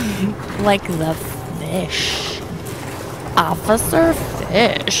 Like the fish. Officer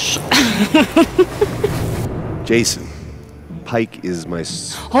Fish. Jason, Pike is my...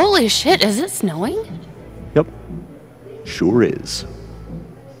 Holy shit, is it snowing? Yep. Sure is.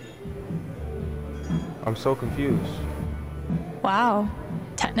 I'm so confused. Wow.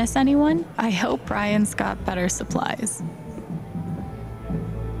 Tetanus, anyone? I hope Ryan's got better supplies.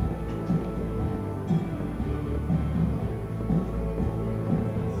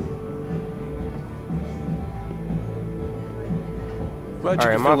 Glad All you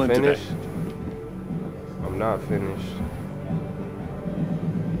right, can am fill I in finished? today. I'm not finished.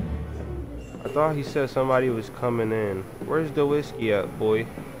 I thought he said somebody was coming in. Where's the whiskey at, boy?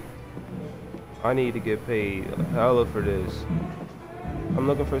 I need to get paid hella for this. I'm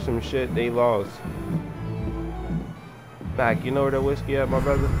looking for some shit they lost. Mac, you know where the whiskey at, my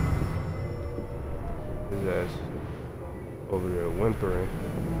brother? His ass over there whimpering.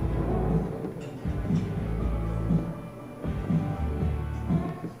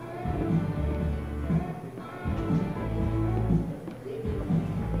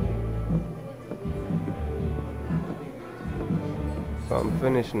 So I'm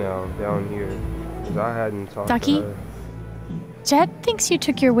finished now down here because I hadn't talked Ducky? to her. Jed thinks you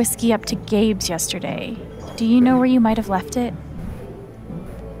took your whiskey up to Gabe's yesterday. Do you know where you might have left it?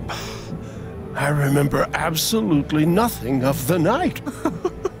 I remember absolutely nothing of the night.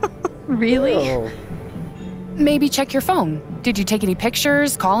 Really? Oh. Maybe check your phone. Did you take any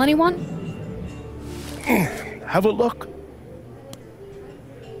pictures? Call anyone? Have a look.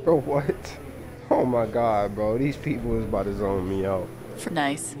 Bro, what? Oh my god, bro. These people is about to zone me out.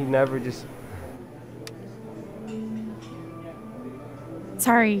 Nice. He never just...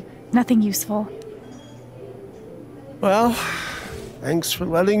 Sorry, nothing useful. Well, thanks for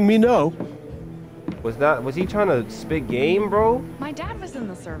letting me know. Was he trying to spit game, bro? My dad was in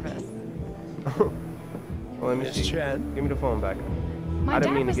the service. Well, let me see. Chad. Give me the phone back. My I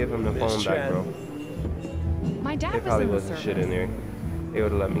didn't dad mean to was- give him the Miss phone back, Chad. bro. My dad There was probably in the wasn't service. shit in there. They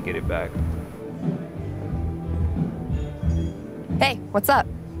would have let me get it back. Hey, what's up?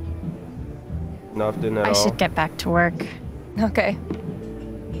 Nothing at I all. should get back to work. Okay.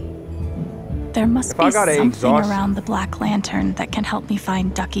 There must If I be got an something exhaust- around the Black Lantern that can help me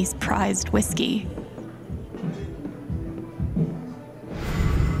find Ducky's prized whiskey.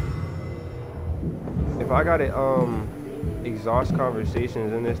 If I got it, exhaust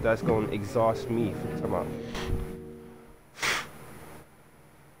conversations in this, that's gonna exhaust me for the time out.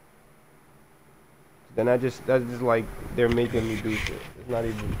 Then that's just like they're making me do shit. It's not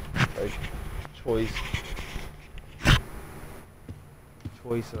even like choice. You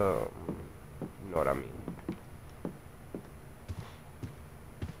know what I mean.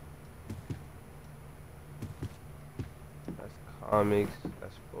 That's comics,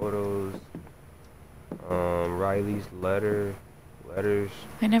 that's photos. Riley's letters.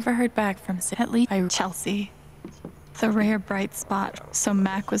 I never heard back from at least Chelsea. The rare bright spot. So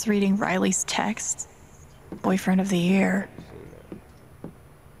Mac was reading Riley's texts. Boyfriend of the year.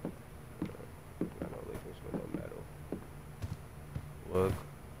 Look.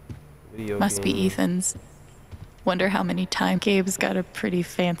 Video Must be game. Ethan's. Wonder how many times Gabe's got a pretty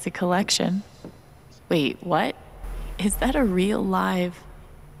fancy collection. Wait, what? Is that a real live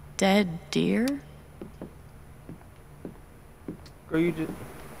dead deer? Girl, you just...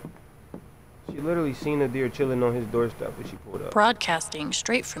 She literally seen a deer chilling on his doorstep when she pulled up. Broadcasting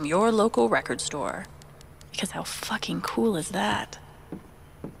straight from your local record store. Because how fucking cool is that?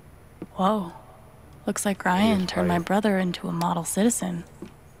 Whoa. Looks like Ryan turned my brother into a model citizen.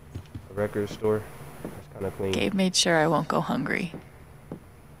 A record store. It's kind of clean. Gabe made sure I won't go hungry.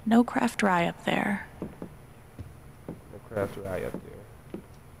 No craft rye up there. No craft rye up there.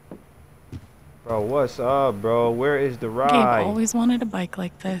 Bro, what's up, bro? Where is the rye? Gabe always wanted a bike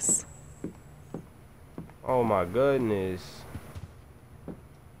like this. Oh my goodness.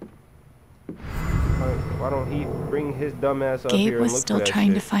 Why don't he bring his dumb ass up here Gabe and was look still for that trying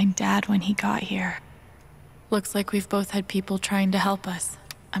to shit? find Dad when he got here. Looks like we've both had people trying to help us.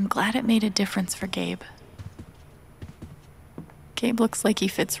 I'm glad it made a difference for Gabe. Gabe looks like he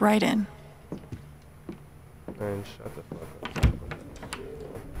fits right in. Man, shut the fuck up.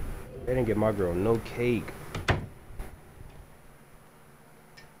 They didn't get my girl no cake.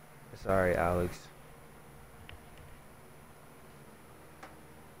 Sorry, Alex.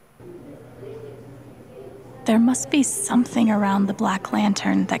 There must be something around the Black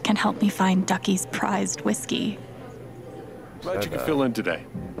Lantern that can help me find Ducky's prized whiskey. Glad you could fill in today.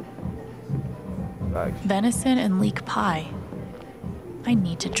 Venison and leek pie. I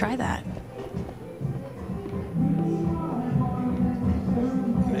need to try that.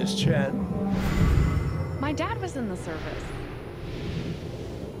 Miss Chen. My dad was in the service.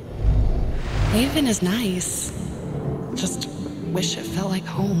 Haven is nice. Just wish it felt like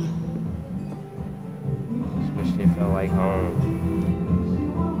home. Wish it felt like home.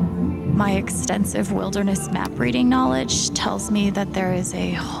 My extensive wilderness map reading knowledge tells me that there is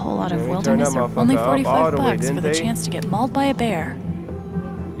a whole lot of wilderness for only 45 bucks for the chance to get mauled by a bear.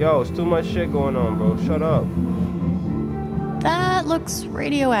 Yo, it's too much shit going on, bro. Shut up. That looks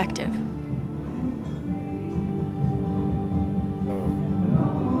radioactive.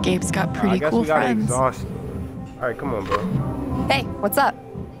 Gabe's got pretty cool friends. Exhausted. All right, come on, bro. Hey, what's up?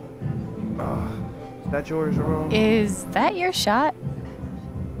 Is that yours, Ron? Is that your shot?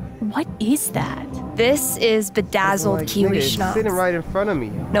 What is that? This is bedazzled kiwi It's schnapps. sitting right in front of me.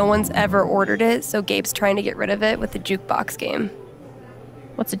 No one's ever ordered it, so Gabe's trying to get rid of it with the jukebox game.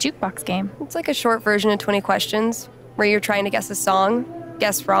 What's a jukebox game? It's like a short version of 20 questions, where you're trying to guess a song,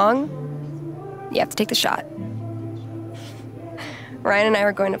 guess wrong, you have to take the shot. Ryan and I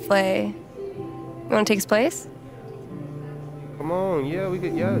were going to play. You want to take his place? Come on, yeah, we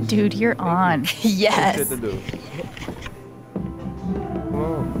could, yes. Dude, you're on. Yes. Shit to do. Come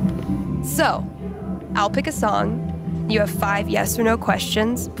on. So, I'll pick a song. You have 5 yes or no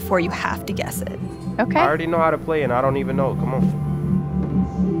questions before you have to guess it. Okay. I already know how to play and I don't even know. Come on.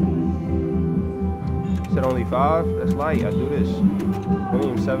 You said only 5? That's light. I do this.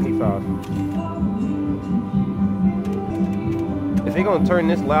 Boom, 75. Is they gonna turn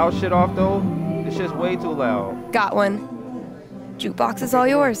this loud shit off though? This shit's way too loud. Got one. Jukebox is all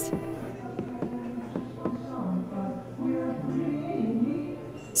yours.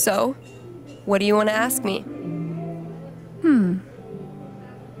 So, what do you want to ask me?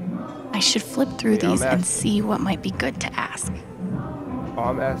 I should flip through these and see what might be good to ask. Oh,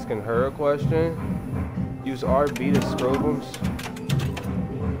 I'm asking her a question. Use RB to scrobums.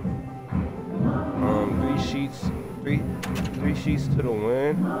 3 sheets to the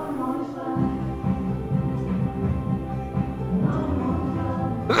wind.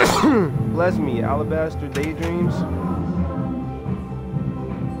 Bless me, alabaster daydreams.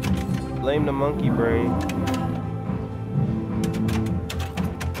 Blame the monkey brain.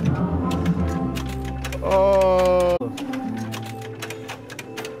 Oh.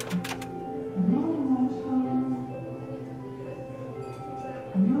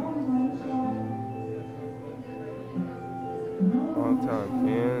 Long time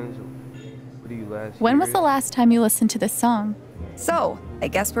fans. What do you last When was hear? the last time you listened to this song? So, I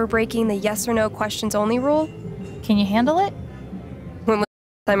guess we're breaking the yes or no questions only rule? Can you handle it? When was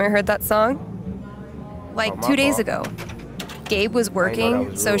the time I heard that song? Like my 2 days fault. ago. Gabe was that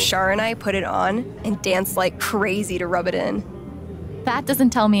working, was so rude. Shar and I put it on and danced like crazy to rub it in. That doesn't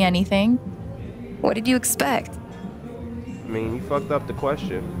tell me anything. What did you expect? I mean, you fucked up the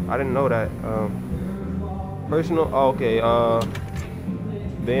question. I didn't know that. Personal. Oh, okay.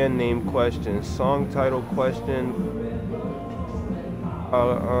 Band name question. Song title question.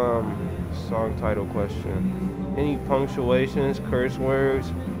 Song title question. Any punctuations, curse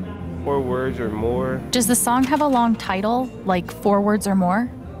words, 4 words or more? Does the song have a long title, like 4 words or more?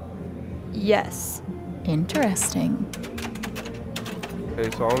 Yes. Interesting.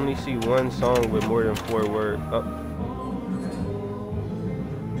 Okay, so I only see one song with more than 4 words.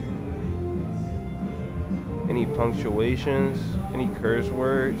 Any punctuations? Any curse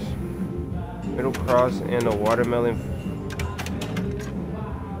words? Middle cross and a watermelon.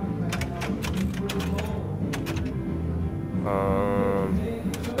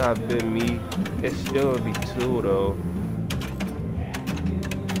 It's not been me. It still would be 2 though.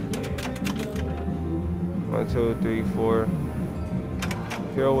 1, 2, 3, 4.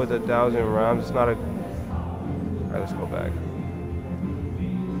 Hero with 1,000 rhymes. It's not a. Alright, let's go back.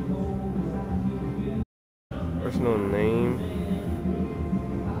 Personal name.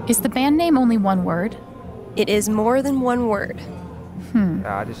 Is the band name only one word? It is more than one word.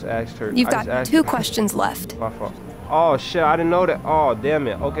 Yeah, I just asked her. You've got 2 questions left. My fault. Oh shit, I didn't know that. Oh, damn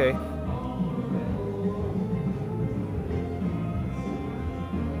it. Okay.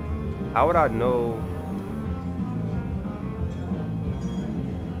 How would I know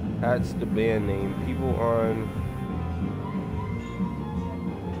that's the band name? People on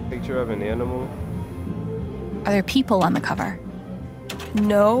picture of an animal? Are there people on the cover?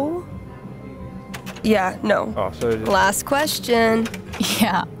 No. Yeah, no. Oh, so just, last question.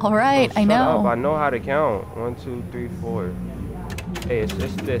 Yeah, all right, I know. Up. I know how to count. 1, 2, 3, 4. Hey, it's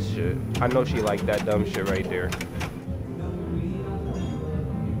this shit. I know she like that dumb shit right there.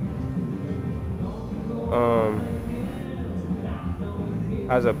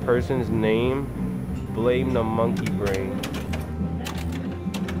 As a person's name, blame the monkey brain.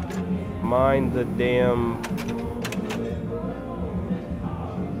 Mind the damn.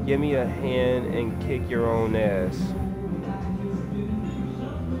 Give me a hand and kick your own ass.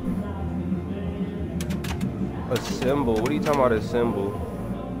 A symbol? What are you talking about, a symbol?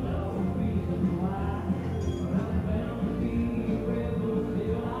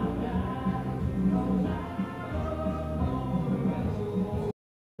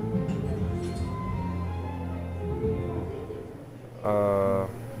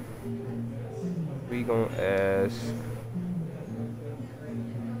 We gonna ask,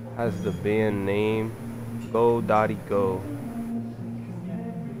 has the band name Go Dottie Go?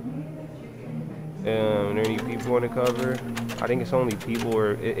 Are there any people on the cover? I think it's only people,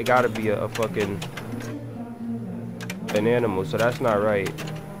 or it gotta be a fucking an animal, so that's not right.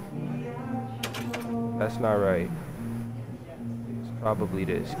 That's not right. It's probably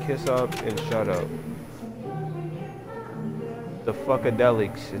this. Kiss up and shut up. The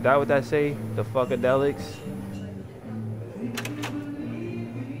Fuckadelics. Is that what that say? The Fuckadelics?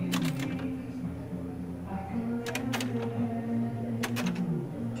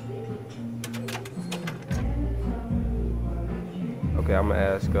 Okay, I'm gonna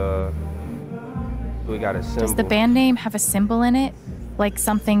ask, do we got a symbol? Does the band name have a symbol in it? Like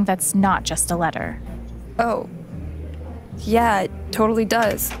something that's not just a letter? Oh. Yeah, it totally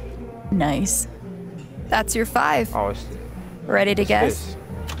does. Nice. That's your 5. Oh, ready to guess?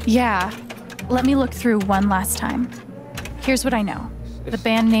 Yeah. Let me look through one last time. Here's what I know. The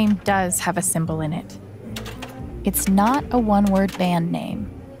band name does have a symbol in it. It's not a one-word band name.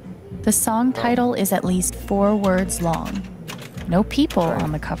 The song title is at least 4 words long. No people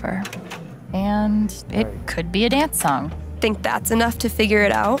on the cover. And it could be a dance song. Think that's enough to figure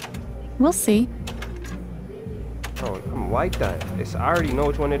it out? We'll see. Oh, I'm like that. I already know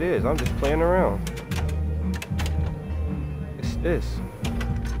which one it is. I'm just playing around. It's this.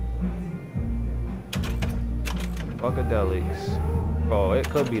 Fuckadelics. Oh, it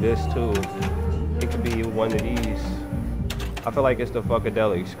could be this too. It could be one of these. I feel like it's the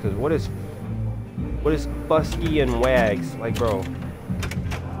Fuckadelics, because what is Fusky and Wags? Like, bro.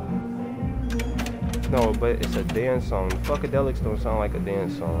 No, but it's a dance song. Fuckadelics don't sound like a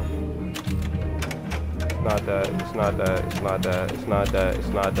dance song. It's not that, it's not that, it's not that, it's not that, it's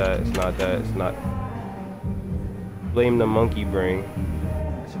not that, it's not that, it's not. Blame the monkey brain.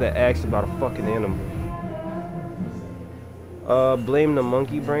 Should have asked about a fucking animal. Blame the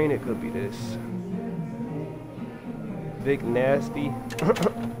monkey brain, it could be this. Vic Nasty.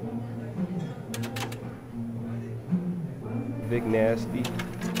 Vic Nasty.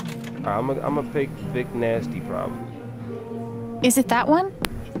 I'm gonna pick Vic Nasty probably. Is it that one?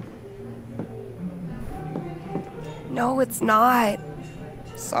 No, it's not.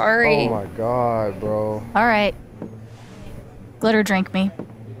 Sorry. Oh my god, bro. All right. Glitter drink me.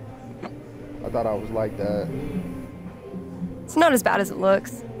 I thought I was like that. It's not as bad as it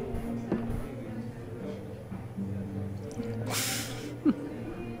looks.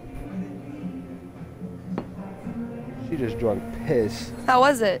 She just drunk piss. How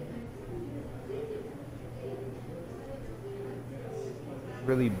was it?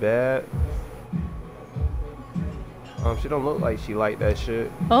 Really bad. She don't look like she liked that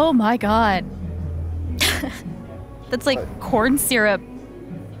shit. Oh my god. That's like corn syrup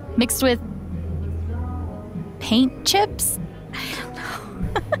mixed with paint chips?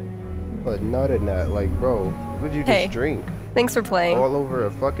 But nut in that, like, bro, what did you Hey. just drink? Thanks for playing. All over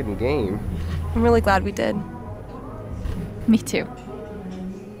a fucking game. I'm really glad we did. Me too.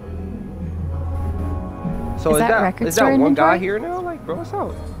 So Is that record is store that one guy inventory? here now? Like, bro, what's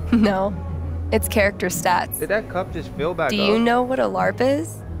up? No, it's character stats. Did that cup just fill back Do up? you know what a LARP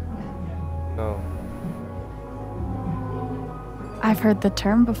is? No. I've heard the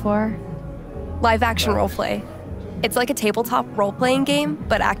term before. Live action roleplay. It's like a tabletop role-playing game,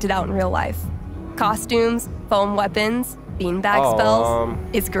 but acted out in real life. Costumes, foam weapons, beanbag spells.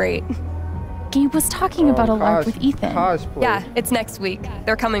 It's great. Gabe was talking about a LARP with Ethan. Cosplay. Yeah, it's next week.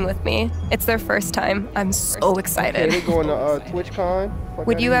 They're coming with me. It's their first time. I'm so excited. Okay, they going to TwitchCon? Fuck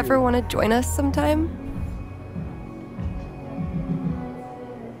Would outta you here. ever want to join us sometime?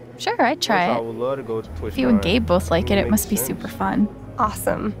 Sure, I'd try I it. would love to go to TwitchCon. If you and Gabe both like it, it Makes must be sense. super fun.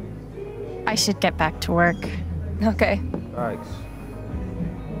 Awesome. I should get back to work. Okay. Thanks.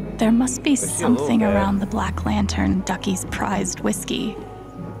 There must be But she a little something bad. around the Black Lantern, Ducky's prized whiskey.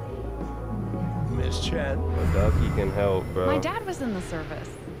 Miss Chen. A ducky can help, bro. My dad was in the service.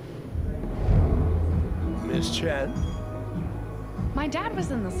 Miss Chen. My dad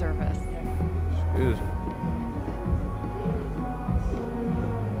was in the service. Excuse me.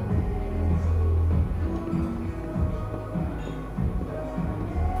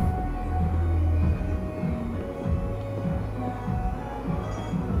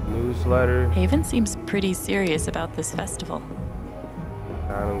 Newsletter. Haven seems pretty serious about this festival.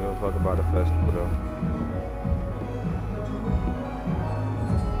 I don't give a fuck about the festival though.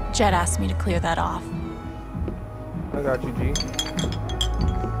 Jet asked me to clear that off. I got you, G.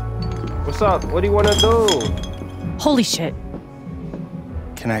 What's up? What do you want to do? Holy shit.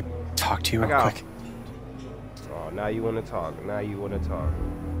 Can I talk to you I real got- quick? Oh, now you want to talk. Now you want to talk.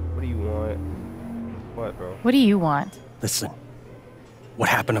 What do you want? What, bro? What do you want? Listen, what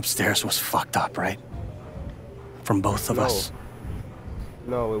happened upstairs was fucked up, right? From both of No. us.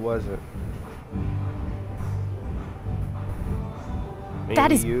 No, it wasn't. That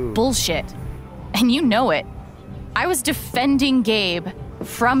Maybe is you. bullshit. And you know it. I was defending Gabe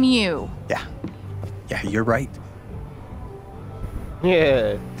from you. Yeah, you're right.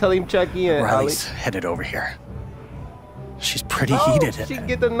 Yeah, tell him check in, Riley's Alex. headed over here. She's pretty Oh, heated. she can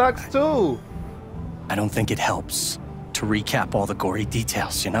get the knocks too. I don't think it helps to recap all the gory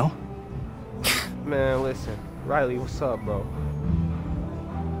details, you know? Man, listen. Riley, what's up, bro?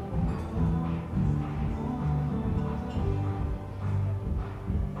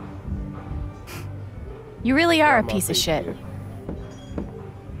 You really are a I'm piece of off shit. here.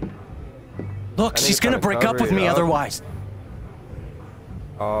 Look, I need she's to gonna kinda break up cover with it me up. otherwise.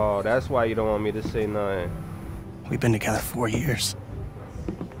 Oh, that's why you don't want me to say nothing. We've been together 4 years.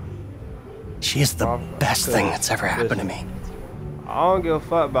 She is the Oh, best good. thing that's ever happened to Listen. me. I don't give a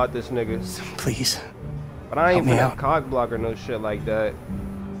fuck about this nigga. Please. But I ain't Help me finna out. cock block or no shit like that.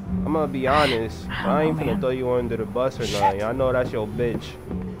 I'm gonna be honest. I ain't finna throw you under the bus or nothing. I know that's your bitch.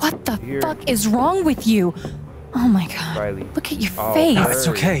 What the Here. fuck is wrong with you? Oh my god. Riley. Look at your Oh, face. No, it's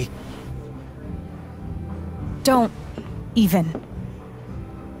okay. Don't even.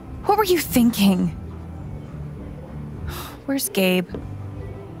 What were you thinking? Where's Gabe?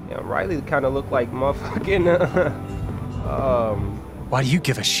 Yeah, Riley kind of looked like motherfucking. Why do you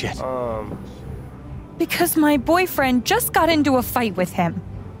give a shit? Because my boyfriend just got into a fight with him.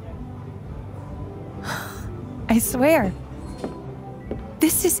 I swear.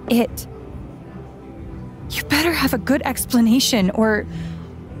 This is it. You better have a good explanation or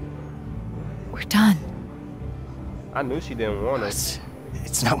we're done. I knew she didn't want us.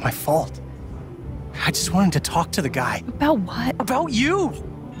 It's not my fault. I just wanted to talk to the guy. About what? About you!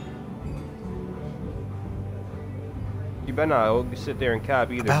 You better not sit there and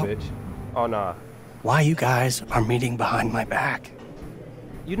cap either, About- bitch. Oh nah. Why you guys are meeting behind my back.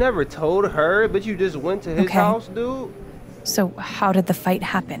 You never told her, but you just went to his Okay. house, dude. So how did the fight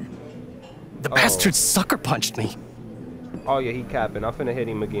happen? The bastard sucker punched me. Oh yeah, he capping. I'm finna hit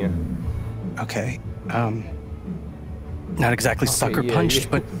him again. Okay, not exactly Okay, sucker yeah, punched, yeah.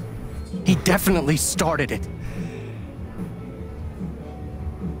 but he definitely started it.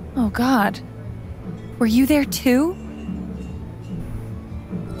 Oh god. Were you there too?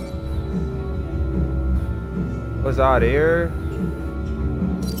 Was I there?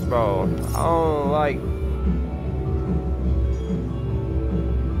 Bro, I don't like.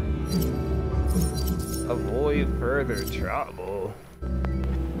 Avoid further trouble.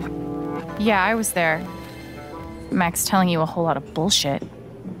 Yeah, I was there. Max telling you a whole lot of bullshit.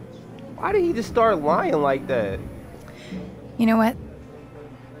 Why did he just start lying like that? You know what?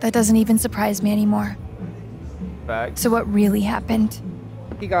 That doesn't even surprise me anymore. Facts. So what really happened?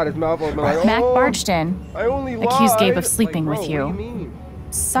 He got his mouth open like, Mac oh, barged in, I only accused Gabe lied. of sleeping Like, bro, with you. What do you mean?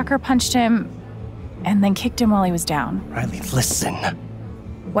 Sucker punched him, and then kicked him while he was down. Riley, listen.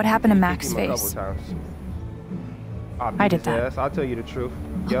 What happened to Kicked Mac's him a couple face? times. I did that. I'll tell you the truth.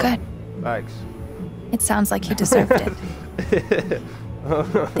 Oh, good. Facts. It sounds like he deserved it.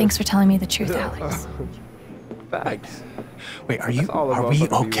 Thanks for telling me the truth, Alex. Facts. Wait, are That's all a we motherfucker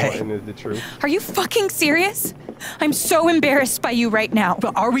be okay? wanting is the truth. Are you fucking serious? I'm so embarrassed by you right now.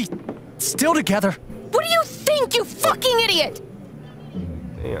 But are we still together? What do you think, you fucking idiot?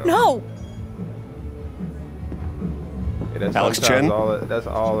 Damn. No. Yeah, that's Alex sometimes Chen? That's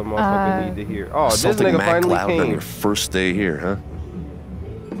all the motherfucker need to hear. Oh, Assaulting this nigga Mac finally Loud on came. your first day here, huh?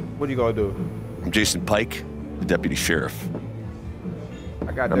 What you gonna do? I'm Jason Pike, the deputy sheriff.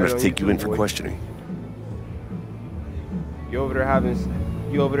 I got I'm that gonna on take you in YouTube, for boy. questioning. You over there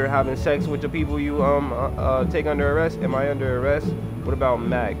having sex with the people you take under arrest? Am I under arrest? What about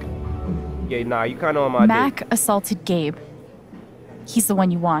Mac? Yeah, nah, you kind of on my Mac dick. assaulted Gabe. He's the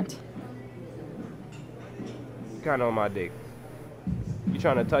one you want. You kind of on my dick. You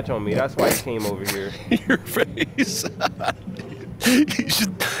trying to touch on me? That's why you came over here. Your face. You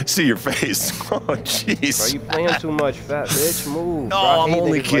should see your face. Oh, jeez. Bro, you playing too much, fat bitch. Move. No, bro. I I'm hate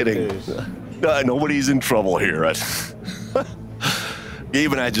only niggas kidding. Like this. Nobody's in trouble here.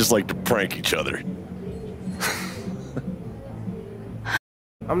 Gabe and I just like to prank each other.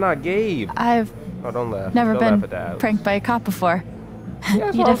 I'm not Gabe. I've Oh, don't laugh. never Don't laugh been at that. pranked by a cop before. Yeah,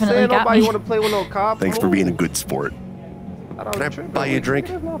 that's You what I'm definitely saying. got Nobody me. want to play with no cop. Thanks for being a good sport. Can I buy you a drink?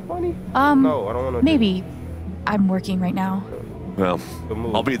 That's not funny. No, I don't want no maybe. I'm working right now. Well,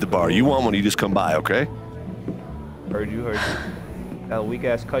 I'll be at the bar. You want one, you just come by, okay? Heard you. That weak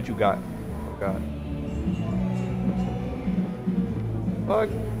ass cut you got. Oh god. Fuck.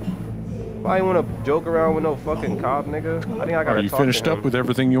 Why you wanna joke around with no fucking cop, nigga? I think I gotta Are you talk finished to up him. with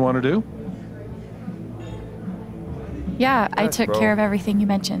everything you want to do? Yeah, I Yes, took bro. care of everything you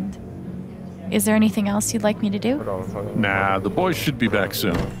mentioned. Is there anything else you'd like me to do? Hold on. Nah, the boys should be back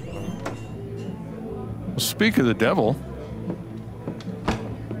soon. Well, speak of the devil.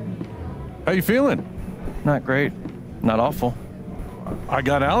 How you feeling? Not great. Not awful. I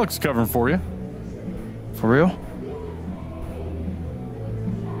got Alex covering for you. For real?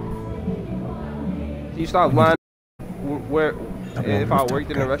 You stop lying. Where? If I worked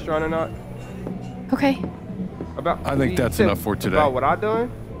in a restaurant or not? Okay. I think that's enough for today. About what I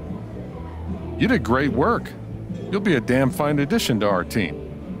done? You did great work. You'll be a damn fine addition to our team.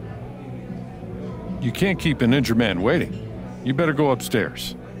 You can't keep an injured man waiting. You better go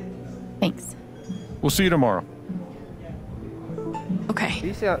upstairs. Thanks. We'll see you tomorrow. Okay.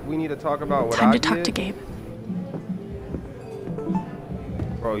 You said we need to talk about what Time I to talk did? to Gabe.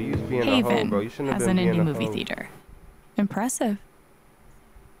 Bro, you was being a hoe, Haven bro. You shouldn't have has been an being indie a movie hoe. theater. Impressive.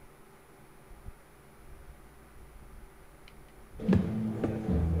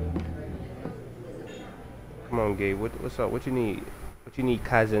 Come on, Gabe. What's up? What you need? What you need,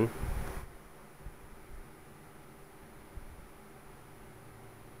 cousin?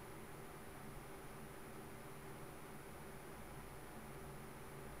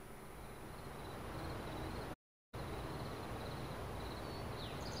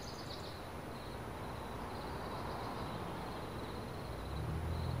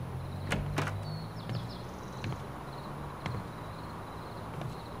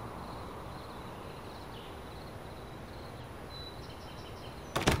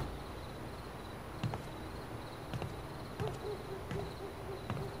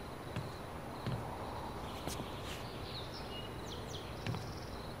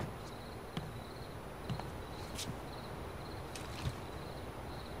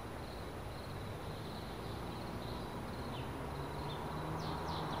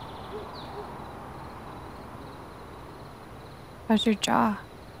 How's your jaw?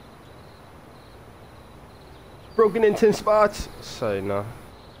 Broken in 10 spots. Say no.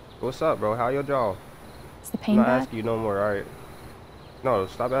 What's up, bro? How your jaw? Is the I'm pain not bad? asking you no more, alright? No,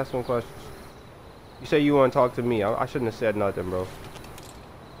 stop asking questions. You say you want to talk to me. I shouldn't have said nothing, bro.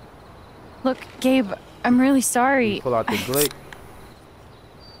 Look, Gabe, I'm really sorry. Pull out the glick.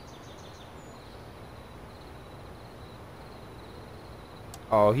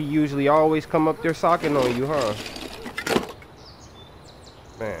 Oh, he usually always come up there socking on you, huh?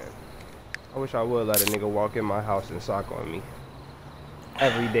 Man, I wish I would let a nigga walk in my house and sock on me.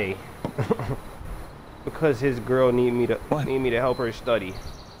 Every day. Because his girl need me to help her study.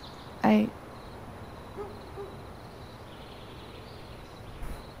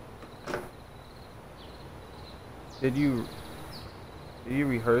 Did you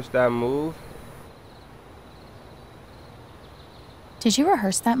rehearse that move? Did you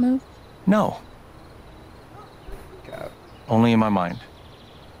rehearse that move? No. Cap. Only in my mind.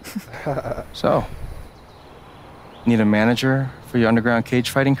 So, need a manager for your underground cage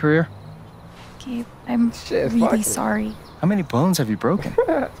fighting career? Gabe, I'm really sorry. How many bones have you broken?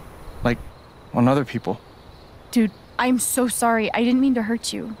 Like, on other people? Dude, I'm so sorry. I didn't mean to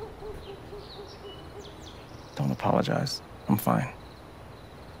hurt you. Don't apologize. I'm fine.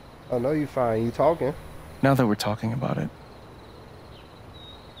 Oh, no, you fine. You talking. Now that we're talking about it.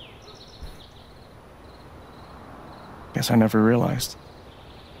 Guess I never realized.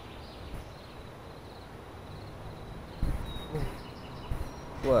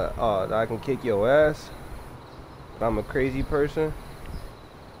 What? Oh, that I can kick your ass? That I'm a crazy person?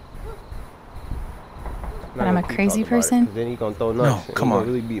 That I'm a crazy person? Then he gonna throw nuts. No, come on.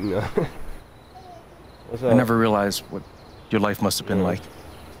 Really beat me up. What's up? I never realized what your life must have been like.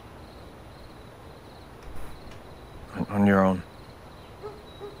 On your own.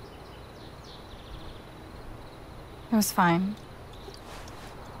 It was fine.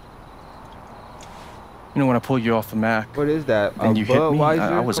 You know, when I pulled you off the Mac. What is that? And you hit me,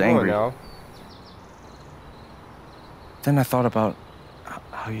 I was Come angry. on now. Then I thought about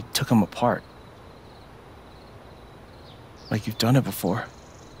how you took him apart. Like you've done it before.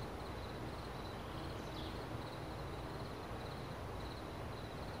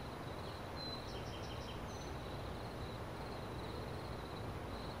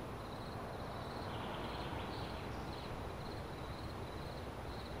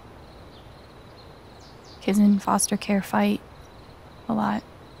 Kids in foster care fight a lot.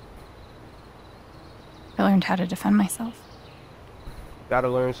 I learned how to defend myself. Gotta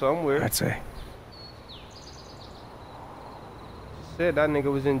learn somewhere. I'd say. Said that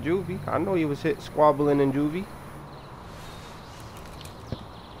nigga was in juvie. I know he was squabbling in juvie.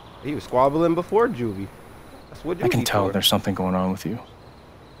 He was squabbling before juvie. That's what juvie I can tell for. there's something going on with you.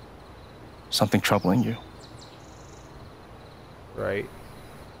 Something troubling you. Right.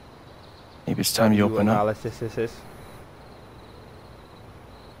 Maybe it's time you open up. Analysis.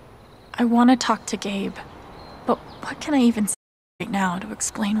 I want to talk to Gabe, but what can I even say right now to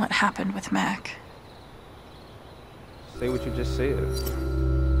explain what happened with Mac? Say what you just said.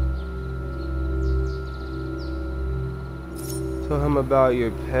 Tell him about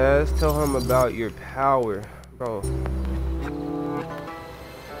your past. Tell him about your power. Bro.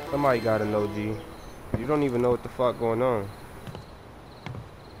 Somebody gotta know, G. You don't even know what the fuck going on.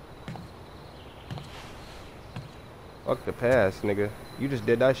 Fuck the past, nigga. You just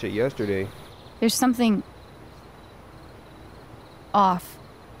did that shit yesterday. There's something off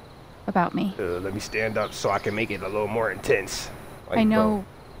about me. Let me stand up so I can make it a little more intense. Like, I know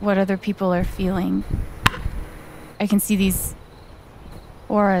what other people are feeling. I can see these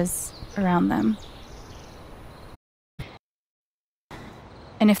auras around them.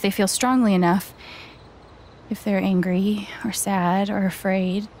 And if they feel strongly enough, if they're angry or sad or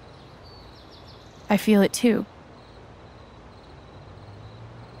afraid, I feel it too.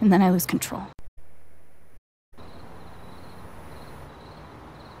 And then I lose control.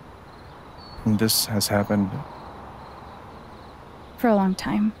 And this has happened For a long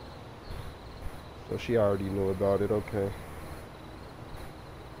time. So she already knew about it, okay.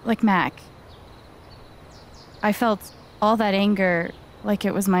 Like Mac. I felt all that anger like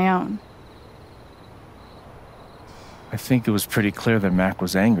it was my own. I think it was pretty clear that Mac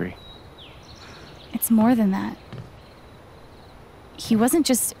was angry. It's more than that. He wasn't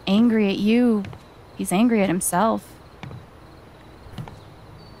just angry at you, he's angry at himself.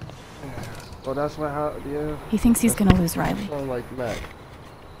 Well, that's what yeah. He thinks he's gonna lose Riley. Sound like Mac.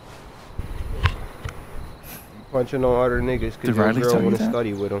 Punching on other niggas because your Riley girl tell you want to that?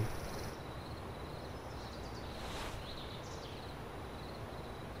 study with him.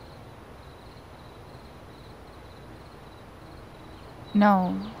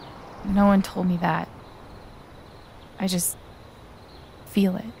 No, no one told me that. I just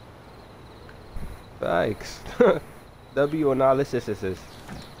feel it. Thanks. W analysis.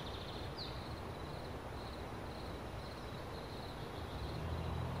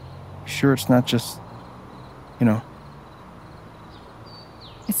 Sure, it's not just, you know.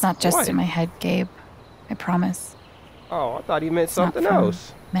 It's not just What? in my head, Gabe. I promise. Oh, I thought he meant It's not something from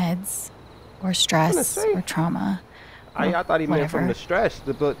else. Meds or gonna stress say. or trauma. I thought he meant from the whatever. stress,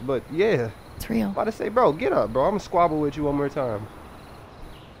 but yeah. It's real. About to say, bro, get up, bro. I'm gonna squabble with you one more time.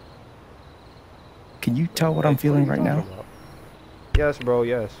 Can you tell what I'm feeling right now? Yes, bro.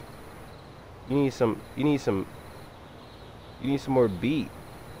 Yes. You need some more beat.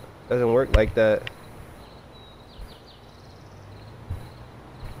 Doesn't work like that.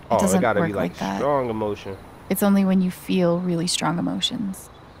 Oh, it doesn't gotta be work like like that. strong emotion. It's only when you feel really strong emotions.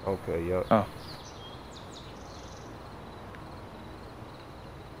 Okay, yep. Oh.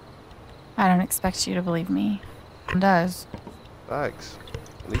 I don't expect you to believe me. It does. Facts.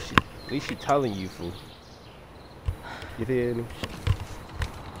 At least she telling you, fool. You hear me?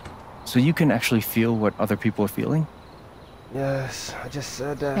 So you can actually feel what other people are feeling? Yes, I just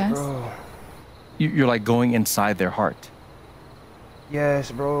said that, Yes. bro. You're like going inside their heart. Yes,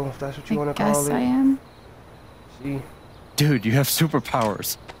 bro, if that's what you want to I call guess it. I am. See? Dude, you have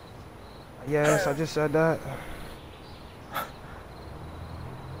superpowers. Yes, I just said that.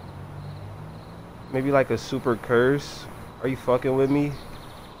 Maybe like a super curse. Are you fucking with me?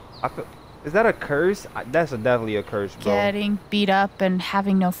 Is that a curse? That's definitely a curse, bro. Getting beat up and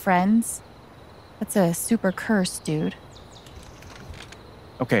having no friends. That's a super curse, dude.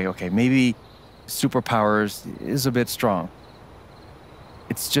 Okay, maybe superpowers is a bit strong.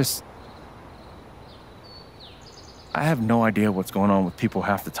 It's just, I have no idea what's going on with people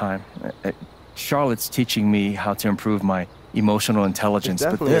half the time. Charlotte's teaching me how to improve my emotional intelligence,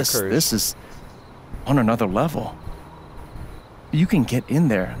 but this is on another level. You can get in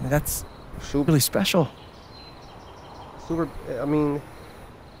there. That's really special. I mean,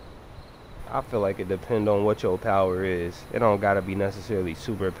 I feel like it depends on what your power is. It don't gotta be necessarily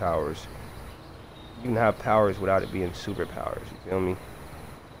superpowers. You can have powers without it being superpowers. You feel me? You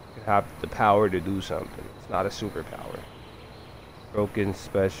can have the power to do something. It's not a superpower. Broken,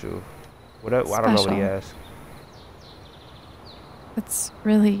 special. What? I don't know what he asked. That's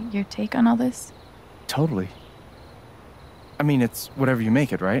really your take on all this? Totally. I mean, it's whatever you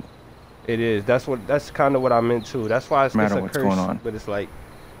make it, right? It is. That's kind of what I meant too. That's why it's No matter a what's curse, going on. but it's like,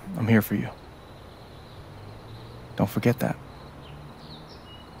 I'm here for you. Don't forget that.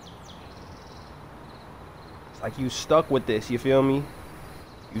 it's like you stuck with this. You feel me?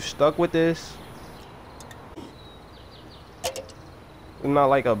 You stuck with this. It's not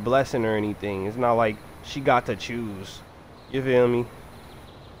like a blessing or anything. It's not like she got to choose. You feel me?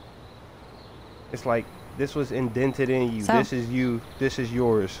 It's like this was indented in you. So, this is you. This is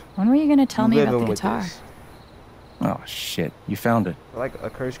yours. When were you going to tell me about the with guitar? this. Oh, shit. You found it. Like a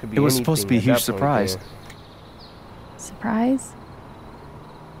curse could be It was anything supposed to be a at that huge point, surprise. yeah. Surprise?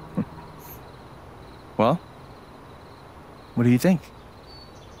 Well, what do you think?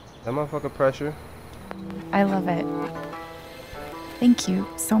 That motherfucker pressure. I love it. Thank you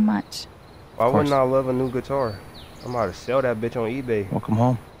so much. Why wouldn't I love a new guitar? I'm about to sell that bitch on eBay. Welcome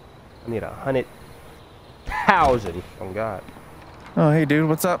home. I need 100,000. Oh God. Oh, hey, dude.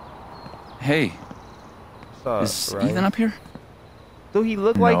 What's up? Hey. What's Is up, Ryan? Ethan up here? Do he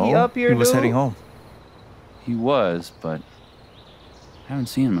look like he up here, he was dude? heading home. He was, but I haven't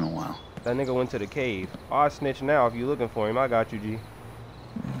seen him in a while. That nigga went to the cave. I'll snitch now if you looking for him. I got you, G.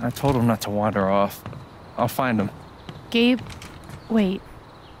 I told him not to wander off. I'll find him. Gabe, wait.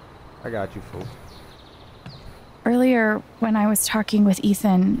 I got you, fool. Earlier, when I was talking with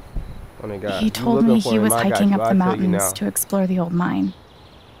Ethan, Oh my God. he You told me looking for he him, was I got hiking you. up the I'll tell you mountains now. to explore the old mine.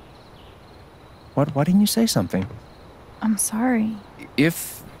 What? Why didn't you say something? I'm sorry.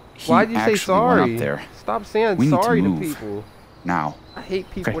 If he Why'd you say actually sorry? went up there, Stop saying we need to sorry to, move. people. Now. I hate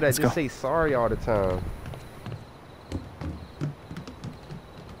people Okay, that let's just go. say sorry all the time.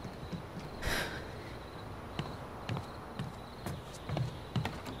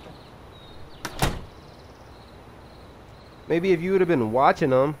 Maybe if you would have been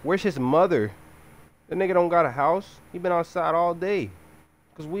watching him, where's his mother? The nigga don't got a house. He been outside all day.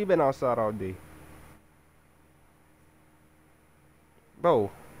 Cause we been outside all day.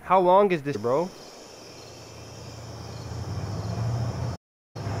 Bro, how long is this, bro?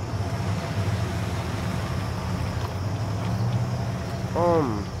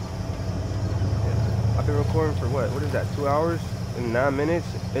 I've been recording for what is that, 2 hours and 9 minutes?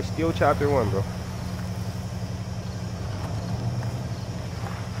 It's still chapter 1, bro.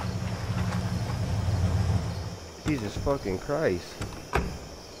 Jesus fucking Christ.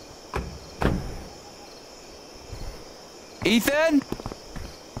 Ethan?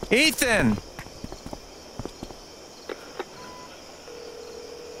 Ethan!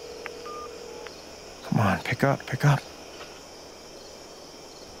 Come on, pick up, pick up.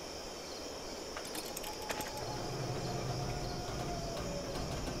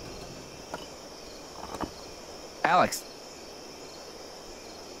 Alex.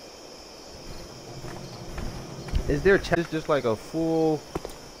 Is there just like a full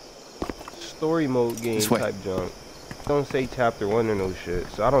story mode game This way. type junk? Don't say chapter 1 or no shit,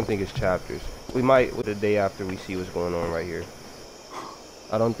 so I don't think it's chapters. We might the day after we see what's going on right here.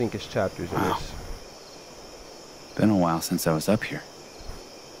 I don't think it's chapters in this. Been a while since I was up here.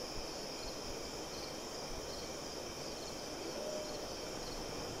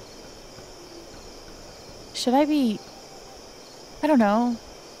 Should I be, I don't know,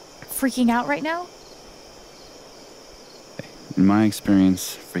 freaking out right now? In my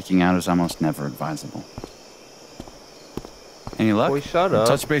experience, freaking out is almost never advisable. Any luck? Boy, shut up.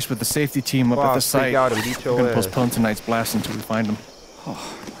 Touch base with the safety team up at the site. Out and beat your We're gonna ass. postpone tonight's blast until we find them.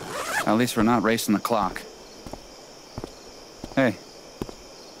 Oh, at least we're not racing the clock. Hey,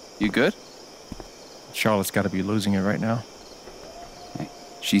 you good? Charlotte's got to be losing it right now. Hey,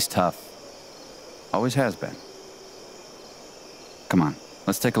 she's tough. Always has been. Come on,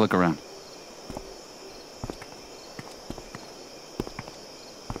 let's take a look around.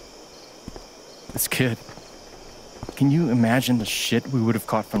 This kid. Can you imagine the shit we would have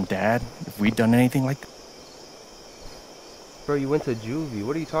caught from Dad if we'd done anything like that? Bro, you went to juvie.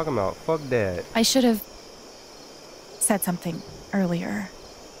 What are you talking about? Fuck Dad. I should have said something earlier.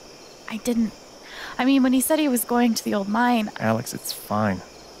 I didn't. I mean, when he said he was going to the old mine. Alex, it's fine.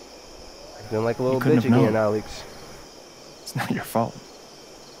 Acting like a little couldn't bitch have known. again, Alex. It's not your fault.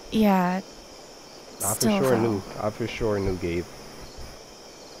 Yeah. I for sure knew, Gabe.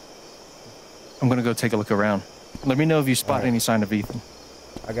 I'm gonna go take a look around. Let me know if you spot any sign of Ethan.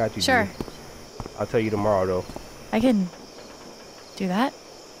 I got you. Sure. Dude. I'll tell you tomorrow, though. I can do that.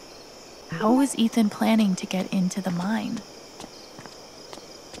 How was Ethan planning to get into the mine?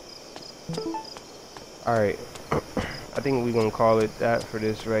 Alright. I think we're gonna call it that for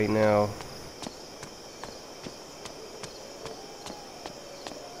this right now.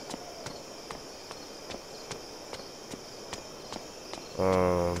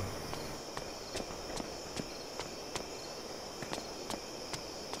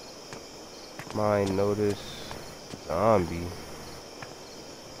 Mine notice zombie.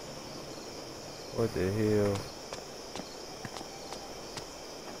 What the hell?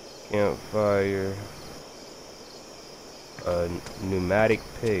 Campfire. A pneumatic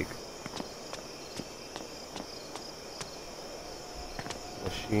pick.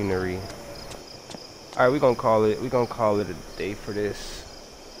 Machinery. Alright, we're gonna call it a day for this.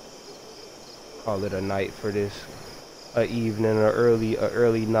 Call it a night for this. A evening, a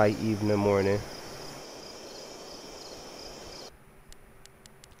early night, evening, morning.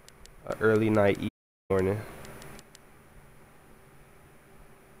 A early night, evening, morning.